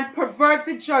 and pervert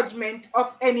the judgment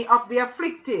of any of the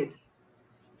afflicted.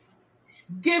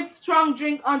 Give strong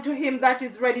drink unto him that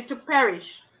is ready to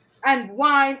perish, and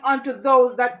wine unto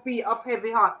those that be of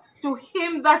heavy heart. To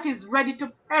him that is ready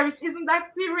to perish. Isn't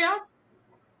that serious?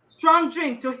 Strong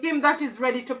drink to him that is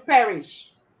ready to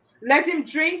perish. Let him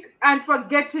drink and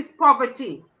forget his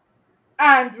poverty,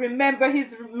 and remember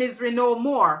his misery no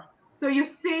more. So you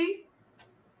see,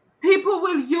 people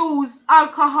will use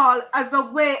alcohol as a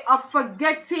way of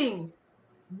forgetting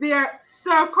their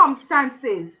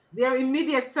circumstances, their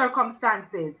immediate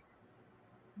circumstances.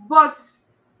 But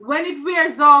when it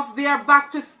wears off, they are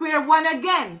back to square one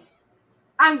again,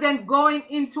 and then going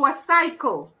into a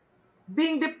cycle,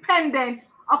 being dependent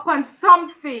upon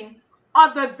something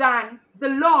other than the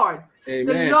Lord. The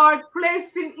Amen. Lord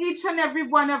placed in each and every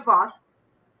one of us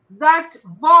that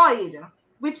void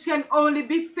which can only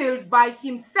be filled by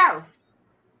Himself.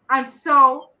 And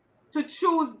so to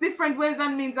choose different ways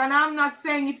and means, and I'm not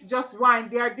saying it's just wine,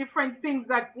 there are different things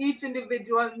that each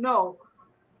individual know.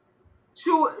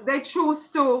 They choose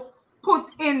to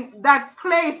put in that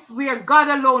place where God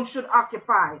alone should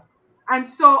occupy. And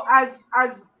so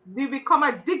as we become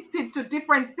addicted to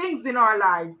different things in our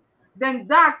lives, then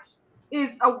that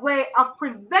is a way of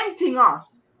preventing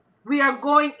us. We are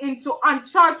going into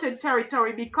uncharted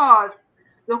territory because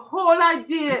the whole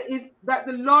idea is that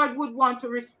the Lord would want to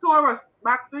restore us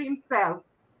back to Himself.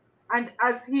 And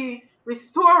as He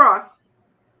restores us,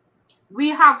 we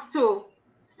have to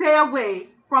stay away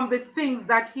from the things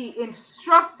that He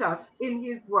instructs us in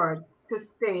His word to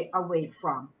stay away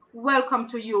from. Welcome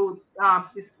to you,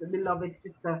 sister, beloved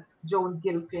sister Joan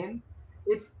Gilpin.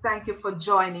 It's thank you for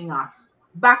joining us.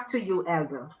 Back to you,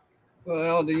 Elder. Well,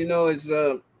 Elder, it's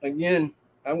again.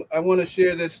 I want to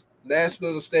share this last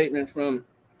little statement from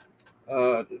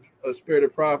uh, a spirit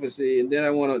of prophecy, and then I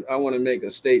want to make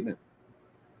a statement.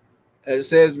 It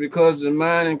says, because the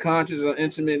mind and conscience are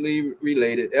intimately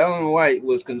related, Ellen White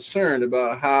was concerned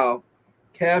about how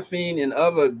caffeine and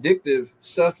other addictive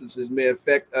substances may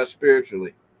affect us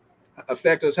spiritually.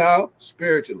 Affect us how?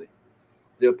 Spiritually.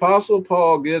 The Apostle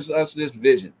Paul gives us this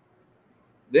vision.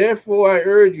 Therefore, I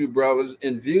urge you, brothers,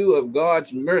 in view of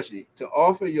God's mercy, to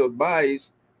offer your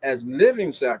bodies as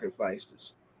living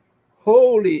sacrifices,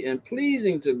 holy and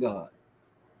pleasing to God.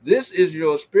 This is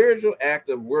your spiritual act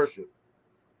of worship.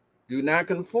 Do not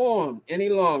conform any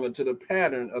longer to the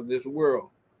pattern of this world,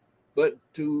 but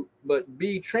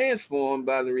be transformed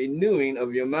by the renewing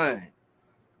of your mind,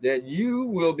 that you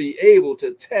will be able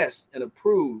to test and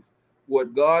approve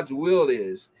what God's will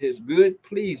is, His good,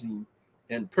 pleasing,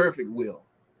 and perfect will.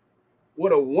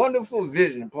 What a wonderful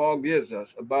vision Paul gives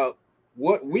us about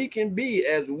what we can be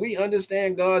as we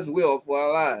understand God's will for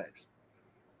our lives.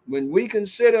 When we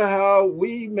consider how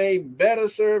we may better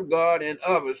serve God and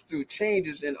others through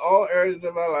changes in all areas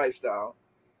of our lifestyle,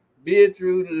 be it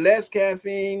through less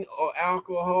caffeine or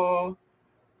alcohol,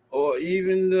 or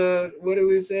even what do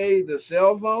we say, the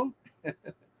cell phone,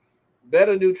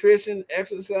 better nutrition,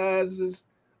 exercises,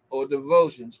 or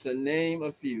devotions, to name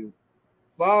a few.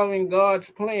 Following God's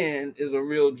plan is a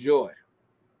real joy.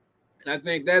 And I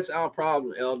think that's our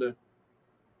problem, Elder.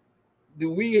 Do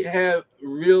we have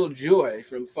real joy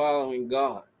from following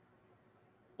God?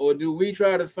 Or do we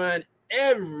try to find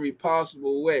every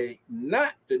possible way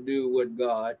not to do what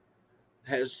God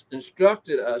has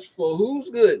instructed us for whose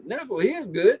good? Not for His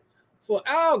good, for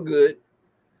our good,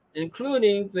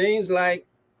 including things like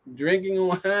drinking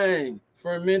wine,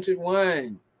 fermented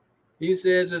wine. He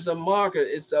says it's a marker,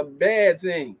 it's a bad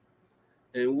thing.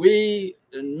 And we,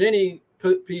 and many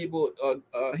people,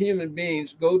 human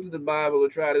beings, go to the Bible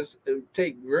to try to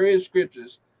take various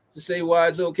scriptures to say why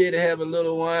it's okay to have a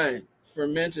little wine,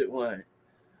 fermented wine,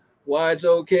 why it's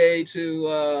okay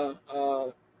to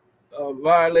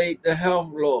violate the health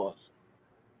laws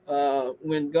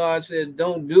when God says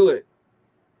don't do it.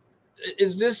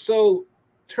 It's just so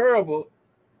terrible.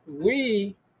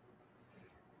 We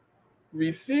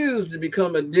refuse to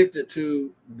become addicted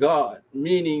to God,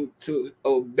 meaning to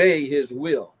obey His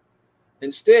will.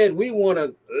 Instead, we want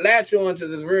to latch on to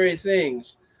the very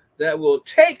things that will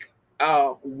take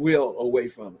our will away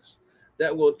from us,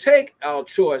 that will take our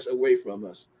choice away from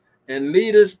us, and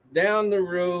lead us down the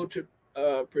road to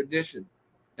perdition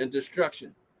and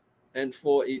destruction and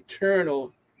for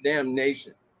eternal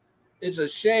damnation. It's a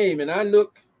shame. And I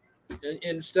look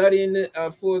in studying it,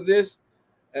 for this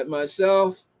at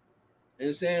myself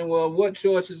and saying, well, what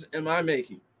choices am I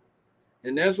making?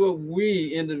 And that's what we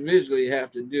individually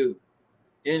have to do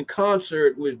in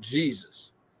concert with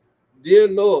Jesus. Dear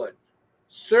Lord,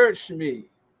 search me.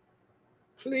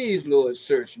 Please, Lord,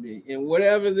 search me. And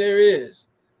whatever there is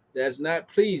that's not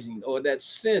pleasing or that's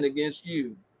sin against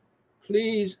you,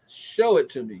 please show it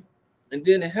to me. And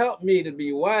then help me to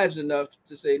be wise enough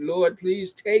to say, Lord,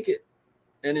 please take it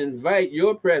and invite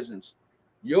your presence,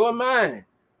 your mind,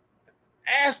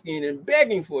 asking and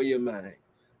begging for your mind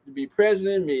to be present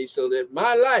in me so that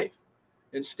my life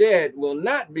instead will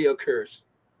not be a curse,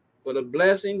 but a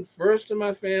blessing, first to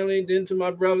my family, then to my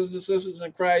brothers and sisters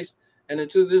in Christ, and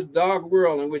into this dark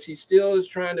world in which He still is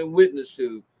trying to witness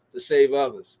to save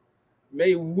others.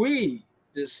 May we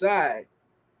decide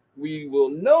we will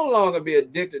no longer be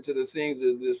addicted to the things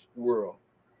of this world,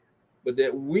 but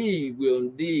that we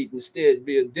will instead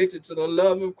be addicted to the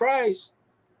love of Christ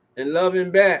and love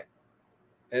Him back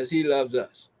as He loves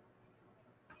us.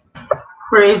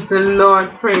 Praise the Lord,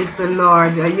 praise the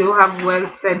Lord. You have well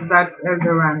said that,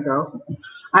 Elder Randall.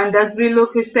 And as we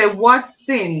look, we say,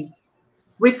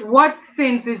 with what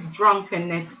sins is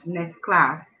drunkenness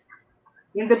classed?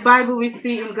 In the Bible, we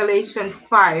see in Galatians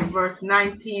 5, verse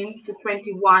 19 to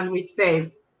 21, which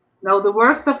says, Now the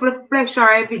works of the flesh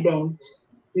are evident,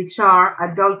 which are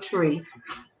adultery,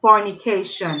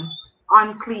 fornication,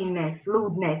 uncleanness,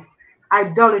 lewdness,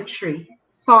 idolatry,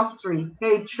 sorcery,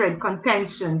 hatred,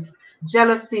 contentions,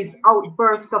 jealousies,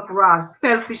 outbursts of wrath,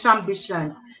 selfish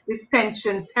ambitions,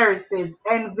 dissensions, heresies,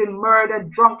 envy, murder,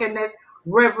 drunkenness,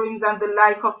 revelings, and the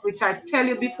like, of which I tell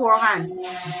you beforehand,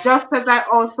 just as I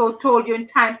also told you in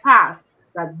time past,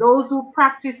 that those who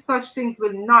practice such things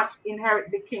will not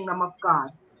inherit the kingdom of God.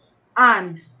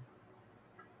 And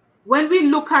when we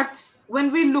look at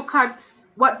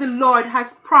what the Lord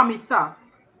has promised us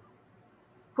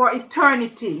for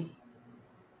eternity,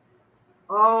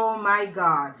 oh my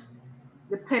God,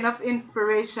 the pen of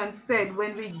inspiration said,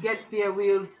 when we get there,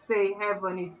 we'll say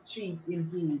heaven is cheap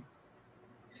indeed.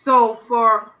 So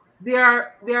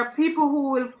there are people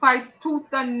who will fight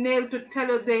tooth and nail to tell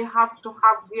you they have to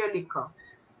have their liquor.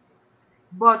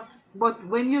 But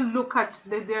when you look at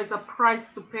there's a price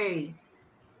to pay.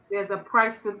 There's a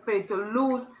price to pay to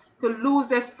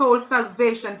lose a soul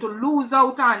salvation, to lose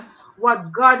out on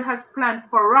what God has planned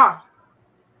for us.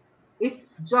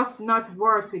 It's just not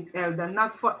worth it, Elder.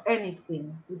 Not for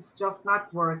anything. It's just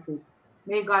not worth it.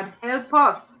 May God help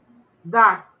us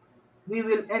that we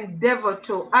will endeavor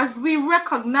to, as we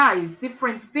recognize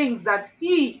different things that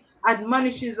He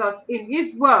admonishes us in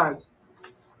His Word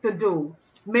to do.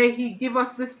 May He give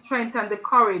us the strength and the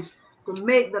courage to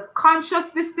make the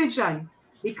conscious decision,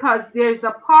 because there is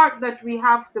a part that we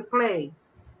have to play.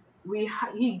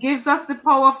 He gives us the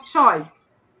power of choice.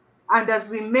 And as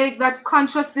we make that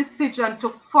conscious decision to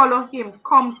follow Him,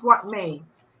 comes what may,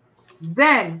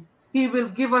 then He will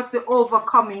give us the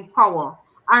overcoming power.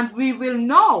 And we will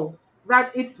know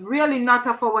that it's really not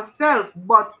of ourselves,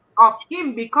 but of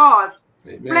Him, because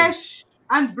Amen. flesh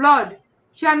and blood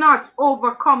cannot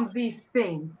overcome these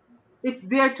things. It's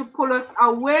there to pull us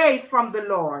away from the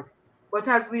Lord. But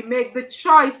as we make the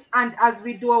choice and as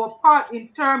we do our part in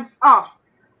terms of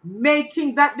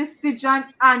making that decision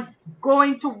and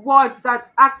going towards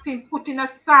that acting, putting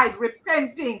aside,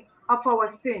 repenting of our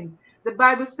sins, the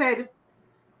Bible said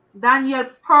Daniel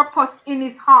purposed in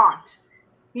his heart.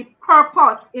 He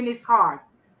purposed in his heart.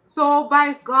 So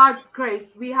by God's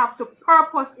grace, we have to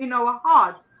purpose in our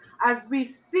hearts as we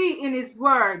see in His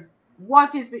Word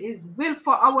what is His will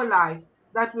for our life,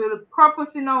 that we will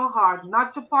purpose in our heart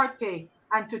not to partake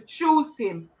and to choose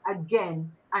Him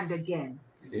again and again.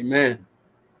 Amen.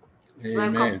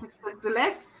 Welcome, Amen. Sister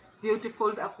Celeste. It's beautiful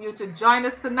of you to join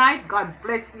us tonight. God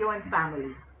bless you and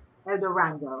family. Elder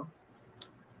Randall.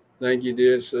 Thank you,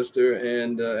 dear sister.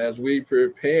 And as we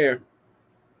prepare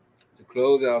to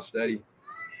close our study,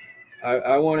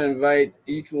 I want to invite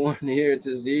each one here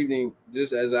this evening,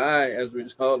 just as as a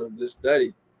result of this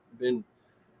study, been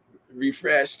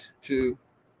refreshed to,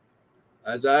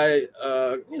 as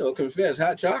confess,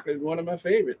 hot chocolate is one of my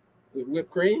favorite with whipped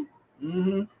cream.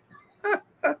 Hmm.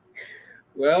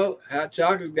 Well, hot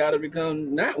chocolate's got to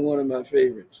become not one of my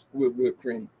favorites with whipped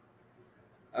cream.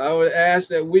 I would ask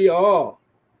that we all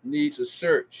need to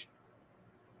search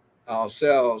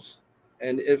ourselves,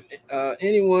 and if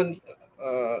anyone,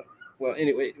 well,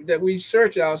 anyway, that we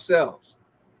search ourselves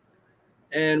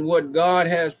and what God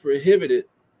has prohibited,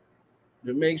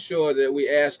 to make sure that we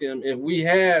ask Him if we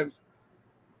have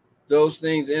those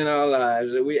things in our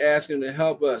lives, that we ask Him to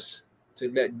help us to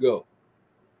let go.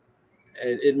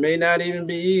 And it may not even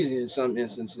be easy in some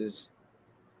instances,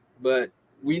 but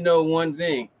we know one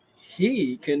thing: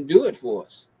 He can do it for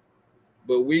us.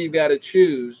 But we've got to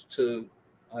choose to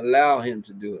allow Him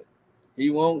to do it. He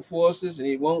won't force us, and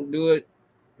He won't do it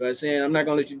by saying, I'm not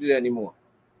going to let you do that anymore.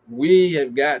 We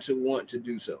have got to want to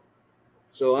do so.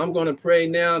 So I'm going to pray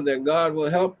now that God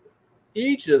will help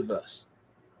each of us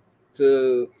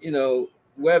to,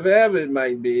 wherever it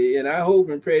might be. And I hope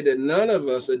and pray that none of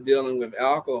us are dealing with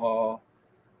alcohol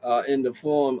in the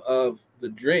form of the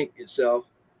drink itself.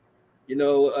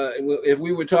 If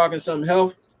we were talking some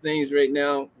health things right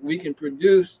now, we can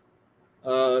produce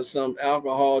some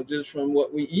alcohol just from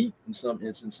what we eat in some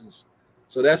instances.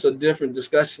 So that's a different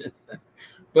discussion.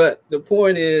 But the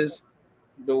point is,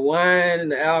 the wine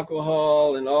and the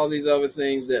alcohol and all these other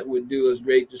things that would do us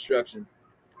great destruction,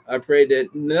 I pray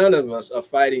that none of us are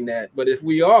fighting that. But if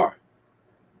we are,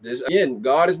 this again,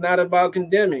 God is not about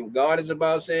condemning. God is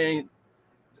about saying,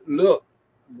 look,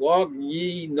 walk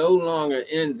ye no longer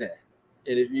in that.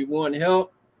 And if you want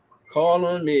help, call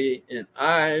on me and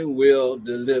I will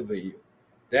deliver you.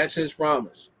 That's his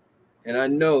promise. And I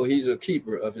know he's a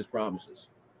keeper of his promises.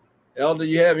 Elder,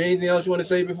 you have anything else you want to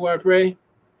say before I pray?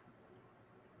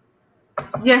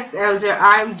 Yes, Elder,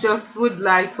 I just would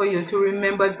like for you to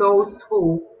remember those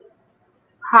who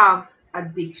have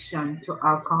addiction to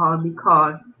alcohol,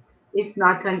 because it's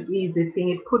not an easy thing.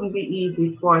 It couldn't be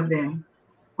easy for them,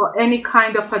 for any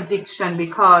kind of addiction,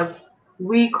 because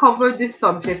we covered the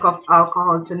subject of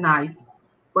alcohol tonight,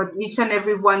 but each and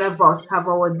every one of us have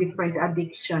our different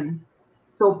addiction.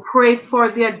 So pray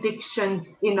for the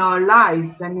addictions in our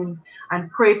lives, and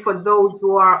pray for those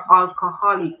who are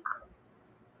alcoholic,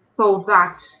 so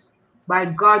that by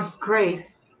God's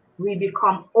grace we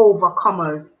become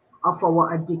overcomers of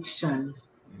our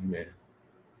addictions. Amen.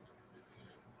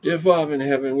 Dear Father in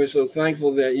heaven, we're so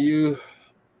thankful that you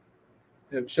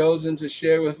have chosen to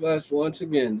share with us once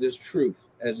again this truth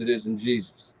as it is in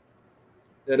Jesus.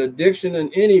 That addiction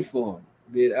in any form,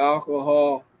 be it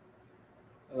alcohol,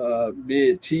 be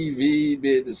it TV,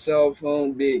 be it the cell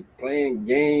phone, be it playing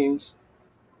games,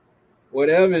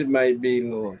 whatever it might be,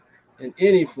 Lord, in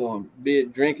any form, be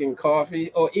it drinking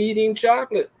coffee or eating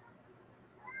chocolate,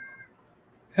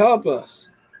 help us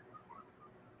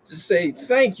to say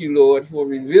thank you, Lord, for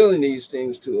revealing these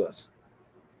things to us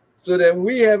so that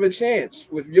we have a chance,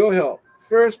 with your help,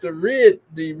 first to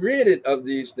be rid of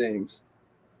these things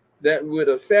that would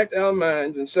affect our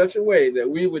minds in such a way that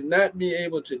we would not be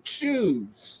able to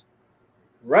choose,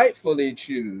 rightfully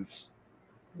choose.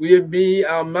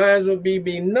 Our minds would be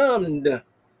benumbed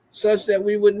such that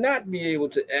we would not be able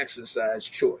to exercise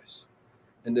choice.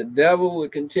 And the devil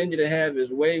would continue to have his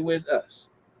way with us.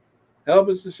 Help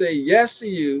us to say yes to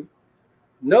you,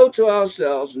 no to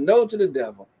ourselves, no to the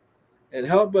devil, and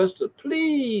help us to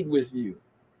plead with you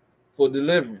for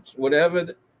deliverance,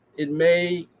 whatever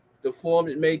the form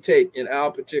it may take in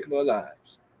our particular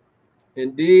lives.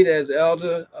 Indeed, as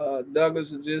Elder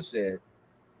Douglas has just said,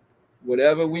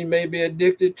 whatever we may be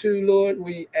addicted to, Lord,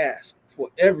 we ask for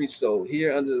every soul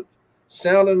here under the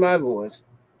sound of my voice,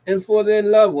 and for their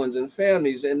loved ones and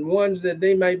families and ones that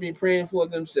they might be praying for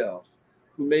themselves,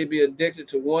 who may be addicted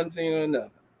to one thing or another.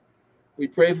 We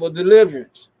pray for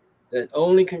deliverance that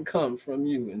only can come from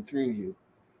you and through you.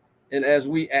 And as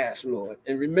we ask, Lord,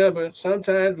 and remember,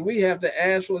 sometimes we have to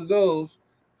ask for those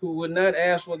who would not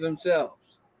ask for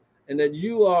themselves, and that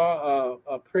you are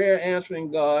a prayer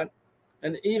answering God.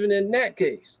 And even in that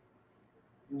case,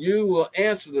 you will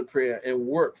answer the prayer and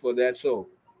work for that soul.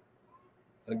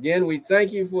 Again, we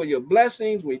thank you for your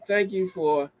blessings. We thank you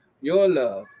for your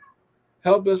love.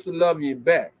 Help us to love you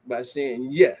back by saying,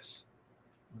 yes,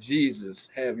 Jesus,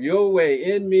 have your way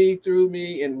in me, through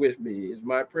me, and with me, is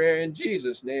my prayer in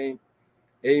Jesus' name.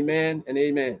 Amen and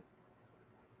amen.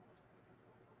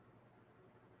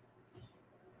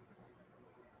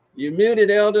 You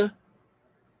muted, Elder.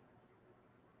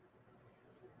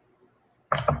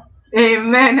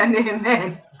 Amen and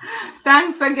amen.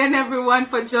 Thanks again, everyone,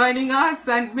 for joining us,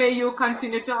 and may you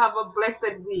continue to have a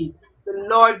blessed week. The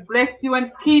Lord bless you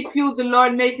and keep you. The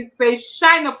Lord make his face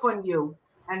shine upon you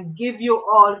and give you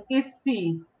all his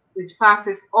peace, which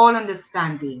passes all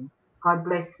understanding. God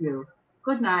bless you.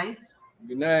 Good night.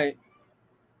 Good night.